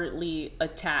 outwardly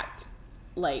attacked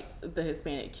like the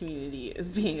Hispanic community is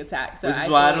being attacked. So Which is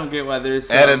why I don't get why there's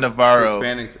some Etta Navarro.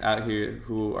 Hispanics out here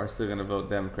who are still going to vote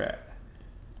Democrat.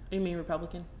 You mean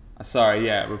Republican? Sorry,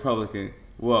 yeah, Republican.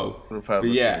 Whoa. Republican.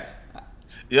 But yeah.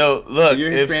 Yo, look, If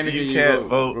you're if Hispanic you and you can't vote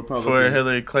vote Republican. for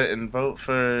Hillary Clinton, vote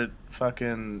for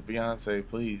fucking Beyonce,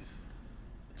 please.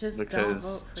 Just don't Because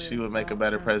vote for she would make a Donald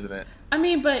better Trump. president. I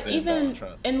mean, but than even Donald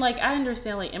Trump. and like I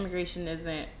understand like immigration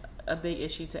isn't a big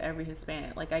issue to every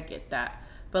Hispanic. Like I get that,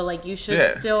 but like you should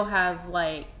Yeah. still have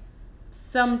like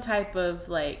some type of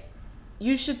like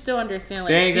you should still understand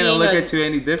like They ain't going to being look a- at you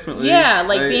any differently. Yeah,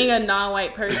 like being a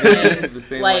non-white person, The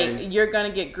same like way. you're gonna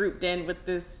get grouped in with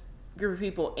this group of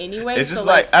people anyway. It's so just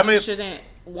like, like, I you mean- shouldn't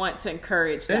want to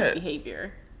encourage that Yeah.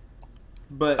 behavior.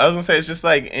 But I was gonna say it's just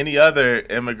like any other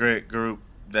immigrant group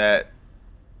that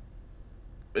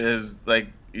is like,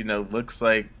 you know, looks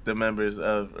like the members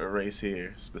of a race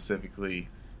here, specifically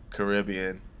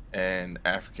Caribbean and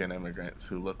African immigrants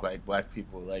who look like black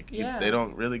people. Like Yeah. they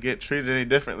don't really get treated any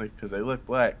differently because they look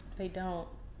black. They don't.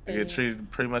 They get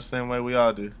treated pretty much the same way we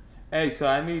all do. hey, so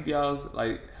I need y'all's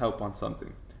like help on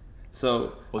something.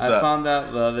 So What's I up? found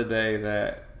out the other day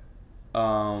that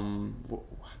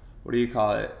what do you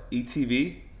call it?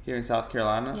 ETV here in South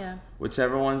Carolina. Yeah.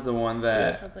 Whichever one's the one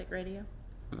that Public radio.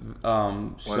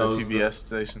 One shows of the- the PBS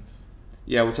stations.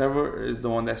 Yeah, whichever is the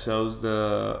one that shows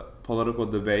the political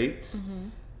debates.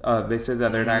 They said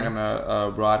that they're not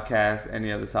gonna broadcast any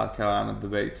of the South Carolina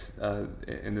debates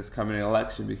in this coming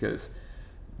election because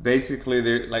basically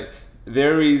they're like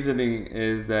their reasoning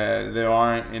is that there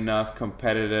aren't enough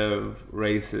competitive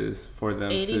races for them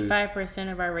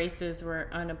 85% of our races were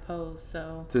unopposed.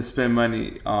 So to spend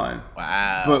money on.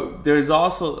 Wow. But there's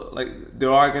also like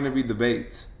there are going to be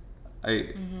debates,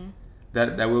 like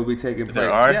that will be taking place.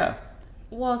 There are? Yeah,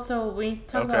 well, so when you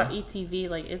talk Okay. about ETV,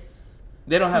 like it's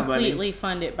they don't have money. completely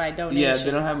funded by donations.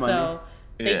 don't have money. So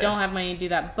they Yeah. don't have money to do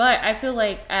that. But I feel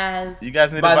like as You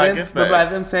guys need to By buy them, gift but by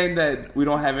bags. them saying that we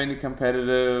don't have any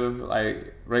competitive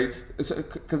like rate,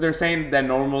 because they're saying that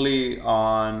normally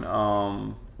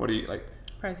on what do you like?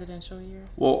 presidential years.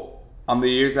 Well, on the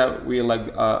years that we elect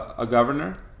a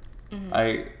governor,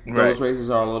 like those Right. races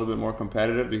are a little bit more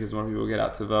competitive because more people get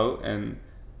out to vote. And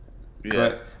Yeah.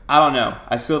 but I don't know.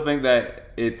 I still think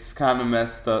that it's kind of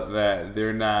messed up that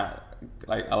they're not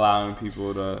like allowing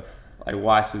people to like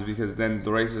watch this because then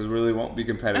the races really won't be I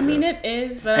competitive. mean, it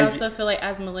is, but I And also feel like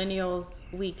as millennials,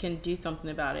 we can do something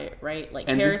about it, right? Like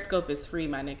And this- Periscope is free,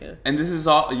 my nigga. And this is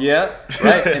all, yeah,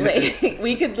 right. And Like,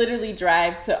 we could literally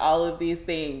drive to all of these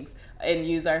things and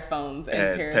use our phones and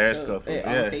Yeah, Periscope, Periscope, it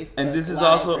yeah. on Facebook. And this is live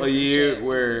also or a some year shit.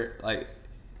 where like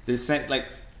they're saying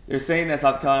that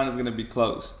South Carolina is going to be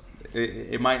close.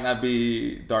 It might not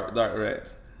be dark red.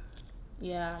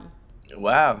 Yeah.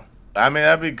 Wow. I mean,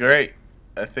 that'd be great.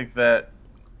 I think that,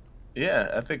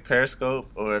 I think Periscope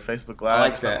or Facebook Live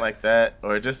like or something that. like that.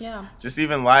 Or just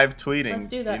even live tweeting. Let's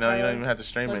do that. You know, you don't even Carlos. have to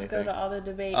stream Let's anything. go to all the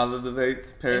debates All the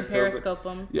debates, and Periscope. Periscope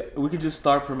them. Yeah, we could just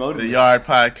start promoting The it. Yard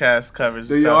podcast covers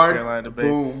The the South Yard, Carolina debates.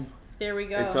 boom, There we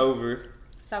go. it's over.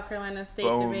 South Carolina State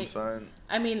Boom, debates. son.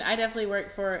 I mean, I definitely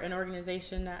work for an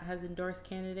organization that has endorsed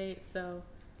candidates, so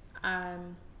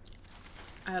I'm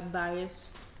biased.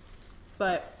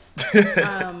 But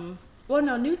well,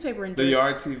 no, newspaper The endorse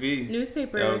Yard TV.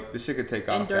 newspapers Yo, this shit could take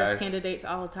off, endorse guys. candidates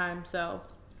all the time. So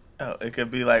Oh, it could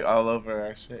be like all over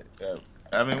our shit.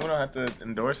 I mean, we don't have to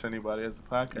endorse anybody as a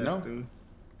podcast, No. dude.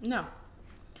 no,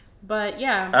 But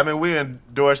yeah, I mean, we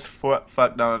endorsed fuck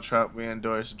Donald Trump. We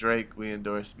endorsed Drake. We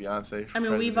endorsed Beyonce. I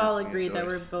mean, we've president. all We agreed that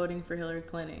we're endorsed- voting for Hillary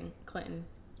Clinton.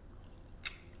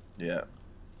 Yeah.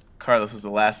 Carlos is the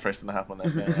last person to hop on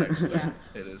that bandwagon. Yeah.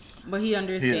 It is. But he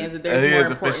understands that He there's is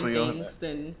more important officially on things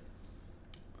than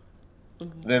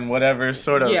Then whatever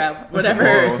sort of whatever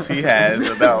morals he has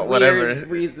about whatever. weird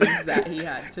reasons that he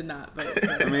had to not vote for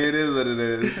I mean, it is what it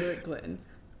is. Hillary Clinton.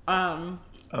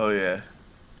 Oh yeah.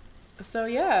 So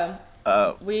yeah,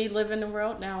 Uh, we live in a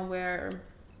world now where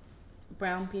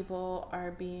brown people are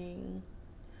being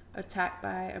attacked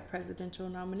by a presidential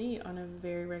nominee on a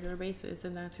very regular basis,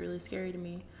 and that's really scary to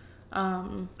me.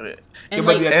 And Yeah, like,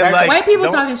 but the attack- white people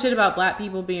don't- talking shit about black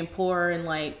people being poor and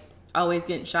like always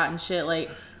getting shot and shit,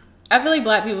 like I feel like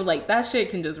black people, like, that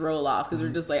shit can just roll off because we're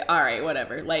just like, all right,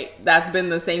 whatever. Like, that's been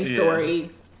the same story,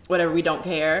 whatever, we don't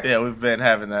care. Yeah, we've been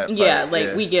having that fight. Yeah,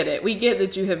 like, we get it. We get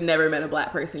that you have never met a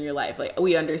black person in your life. Like,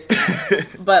 we understand.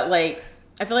 But, like,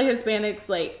 I feel like Hispanics,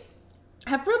 like,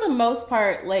 have for the most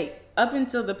part, like, up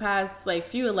until the past, like,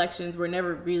 few elections were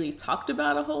never really talked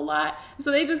about a whole lot.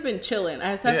 So they just been chilling.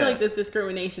 I feel like this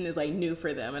discrimination is, like, new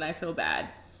for them, and I feel bad.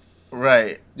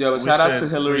 Right. Yeah, but We shout out should to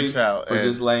Hillary reach out for and-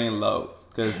 just laying low.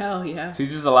 Because Hell yeah. she's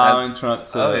just allowing Trump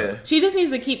to... Oh, yeah. She just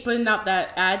needs to keep putting out that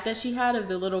ad that she had of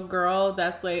the little girl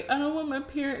that's like, I don't want my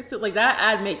parents to... Like, that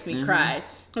ad makes me cry.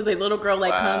 Because, like, little girl,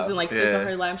 like, comes and, like, sits on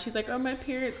her lap. She's like, oh, my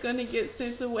parents gonna get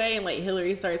sent away. And, like,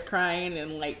 Hillary starts crying.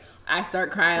 And, like, I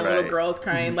start crying. Little Right. girl's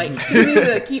crying. Like, she needs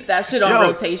to keep that shit on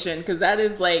rotation. Because that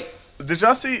is, like... Did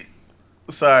y'all see...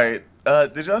 Sorry.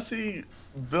 Did y'all see...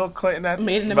 Bill Clinton at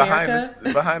Made in behind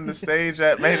America? behind the stage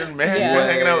at Made in America, Yeah.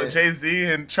 hanging out with Jay-Z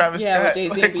and Travis Yeah, Scott. with Jay-Z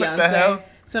Like, and what the hell? Beyonce.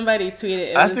 Somebody tweeted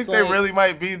it. I was think like, they really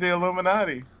might be the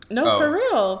Illuminati. No, Oh. for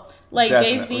real. Like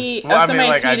Definitely. Jay-Z, Well, I mean, somebody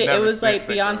like, I tweeted, it never was like think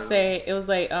they were. Beyonce.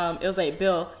 It was like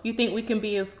Bill. You think we can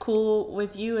be as cool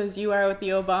with you as you are with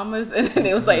the Obamas? And then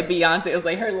it was like Beyonce. It was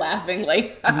like her laughing,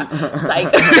 like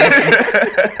psych.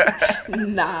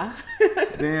 Nah.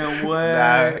 Damn, what?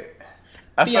 Nah.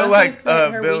 I feel Beyonce like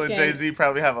spent her Bill and weekend- Jay-Z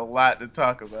probably have a lot to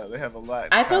talk about. They have a lot.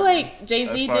 in I feel common like Jay-Z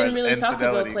as far didn't as really talk to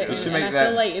Bill infidelity Clinton, goes. should and make I that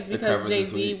feel like it's the because cover this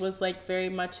Jay-Z week. was like very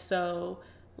much so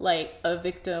like a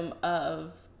victim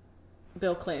of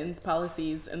Bill Clinton's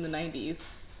policies in the 90s,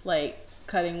 like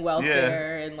cutting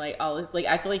welfare and like all this. Like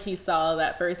I feel like he saw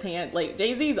that firsthand. Like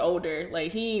Jay-Z's older,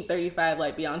 like he ain't 35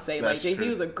 like Beyonce. Like That's Jay-Z true.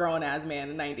 was a grown ass man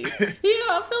in the 90s. I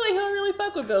feel like he don't really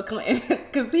fuck with Bill Clinton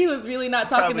because he was really not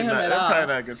talking Probably to him not, at they're all.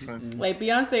 probably not good friends. Like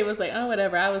Beyonce was like, oh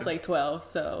whatever, I was like 12,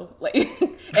 so like,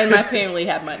 and my family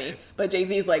had money. But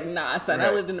Jay-Z's like, nah, son, I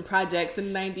Right. lived in the projects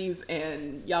in the 90s,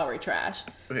 and y'all were trash.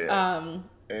 Yeah.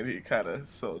 And he kind of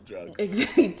sold drugs.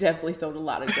 He definitely sold a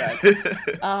lot of drugs.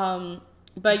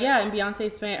 But yeah, and Beyonce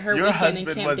spent her Your weekend in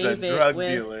husband Camp was a David drug with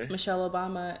dealer. Michelle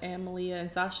Obama and Malia and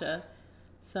Sasha.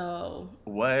 So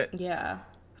What? yeah,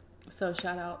 so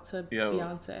shout out to Yo.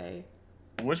 Beyonce.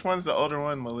 Which one's the older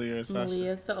one, Malia or Sasha?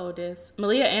 Malia's the oldest.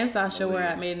 Malia and Sasha were Malia.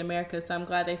 at Made in America, so I'm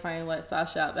glad they finally let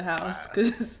Sasha out the house.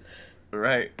 Cause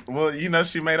Right. Well, you know,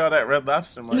 she made all that Red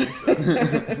Lobster money. So.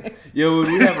 Yo, would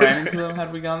we have ran into them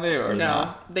had we gone there or no,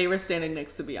 not? they were standing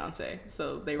next to Beyonce,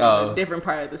 so they were Oh. in a different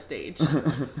part of the stage.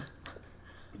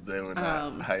 They were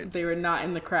not hype. They were not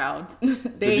in the crowd.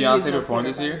 Did They Beyonce used no perform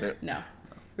this quarterback. year? No,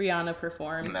 Rihanna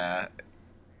performed. Nah.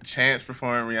 Chance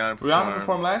performed, Rihanna performed. Rihanna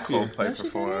performed last year. Coldplay No, she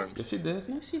performed. Yes, she did.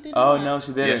 No, she did. Oh, not. no,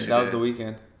 she didn't. Yeah, she that was did. the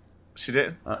weekend. She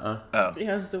did? Uh-uh. Oh.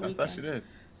 Yeah, it was the I weekend. thought she did.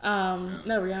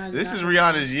 No, Rihanna. did This not is perform.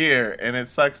 Rihanna's year, and it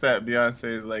sucks that Beyonce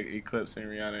is like eclipsing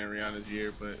Rihanna in Rihanna's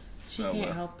year, but She oh, can't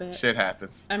well. help it. Shit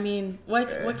happens. I mean, what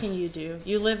Yeah. can you do?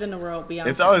 You live in a world Beyonce.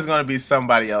 It's always going to be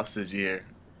somebody else's year,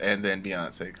 and then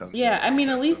Beyonce comes. Yeah, in. I mean,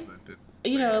 at That's least- something that-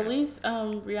 You know, at least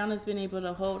Rihanna's been able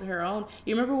to hold her own.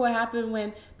 You remember what happened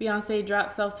when Beyonce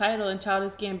dropped self-titled and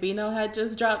Childish Gambino had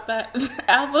just dropped that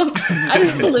album?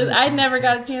 I never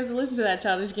got a chance to listen to that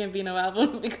Childish Gambino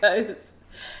album because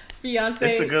Beyonce.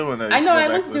 It's a good one, though. You I should know go I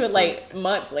back listened to it listen. like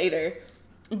months later,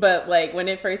 but like when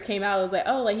it first came out, I was like,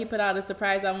 oh, like he put out a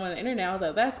surprise album on the internet. I was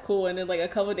like, that's cool. And then like a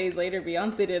couple days later,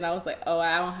 Beyonce did, and I was like, oh,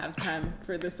 I don't have time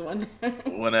for this one.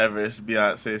 Whenever it's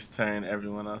Beyonce's turn,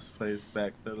 everyone else plays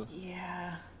back fiddle.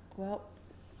 Yeah. Well.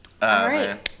 Ah, All right.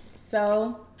 man.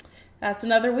 So that's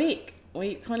another week.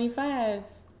 Week 25.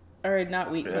 Or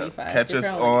not week Yeah. 25. Catch us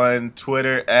different week. on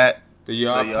Twitter at The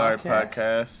Yard, The Yard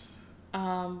Podcast.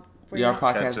 Podcast. We're Yard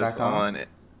not- Catch us Podcast.com. on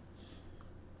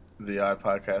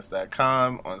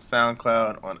theyardpodcast.com, on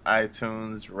SoundCloud, on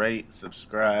iTunes. Rate,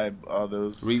 subscribe, all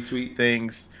those Retweet,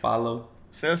 things. follow.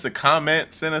 Send us a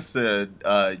comment. Send us a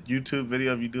YouTube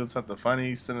video if you're doing something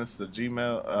funny. Send us a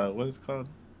Gmail. What is it called?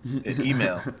 An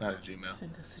email, not a Gmail.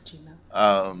 Send us a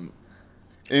Gmail.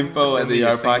 Info at Send the me your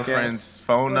Yard single Podcast. friends'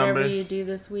 phone Whatever numbers. you do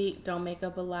this week, don't make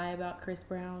up a lie about Chris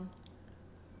Brown.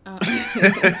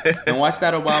 And watch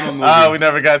that Obama movie. Oh, we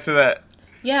never got to that.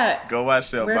 Yeah, Go watch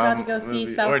the we're Obama about to go see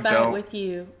movie, or Southside don't. with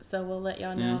you, so we'll let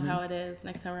y'all know how it is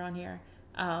next time we're on here.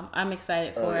 I'm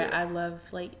excited for it. yeah. I love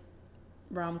like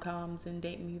rom-coms and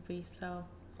date movies, so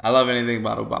I love anything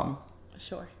about Obama.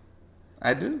 sure.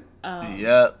 I do.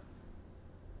 Yep.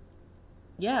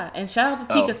 Yeah, and shout out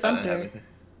to Oh, I Tika didn't have Sumter anything.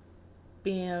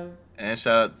 being a And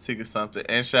shout out to Tika Sumter.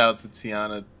 And shout out to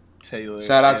Tiana Taylor.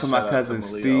 Shout out and to my shout cousin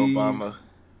Malia Steve. Obama.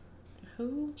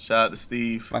 who? Shout out to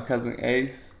Steve. My cousin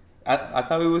Ace. I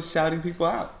thought we was shouting people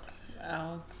out.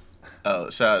 Oh, Oh,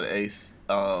 shout out to Ace.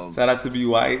 Shout out to Be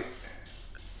White.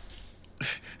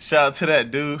 Shout out to that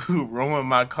dude who ruined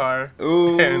my car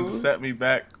Ooh. and set me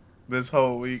back this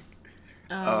whole week.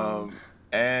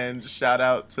 And shout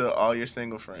out to all your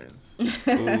single friends. Ooh,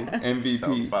 Don't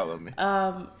MVP. follow me.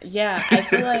 yeah. I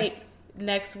feel like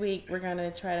next week we're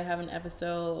gonna try to have an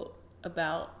episode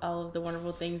about all of the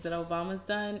wonderful things that Obama's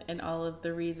done and all of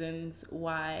the reasons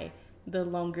why the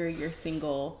longer you're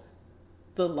single,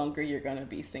 the longer you're gonna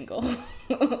be single.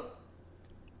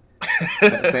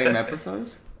 Same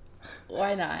episode?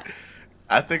 Why not?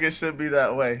 I think it should be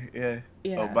that way. Yeah.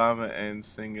 Yeah. Obama and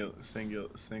singleness.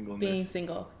 Being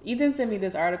single. Ethan sent me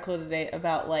this article today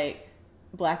about like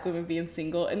black women being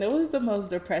single, and it was the most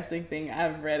depressing thing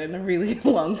I've read in a really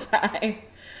long time.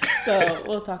 So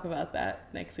we'll talk about that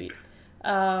next week.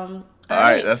 All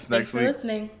right, that's thanks next for week.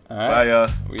 listening. All Bye, right. y'all.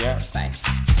 We out. Bye.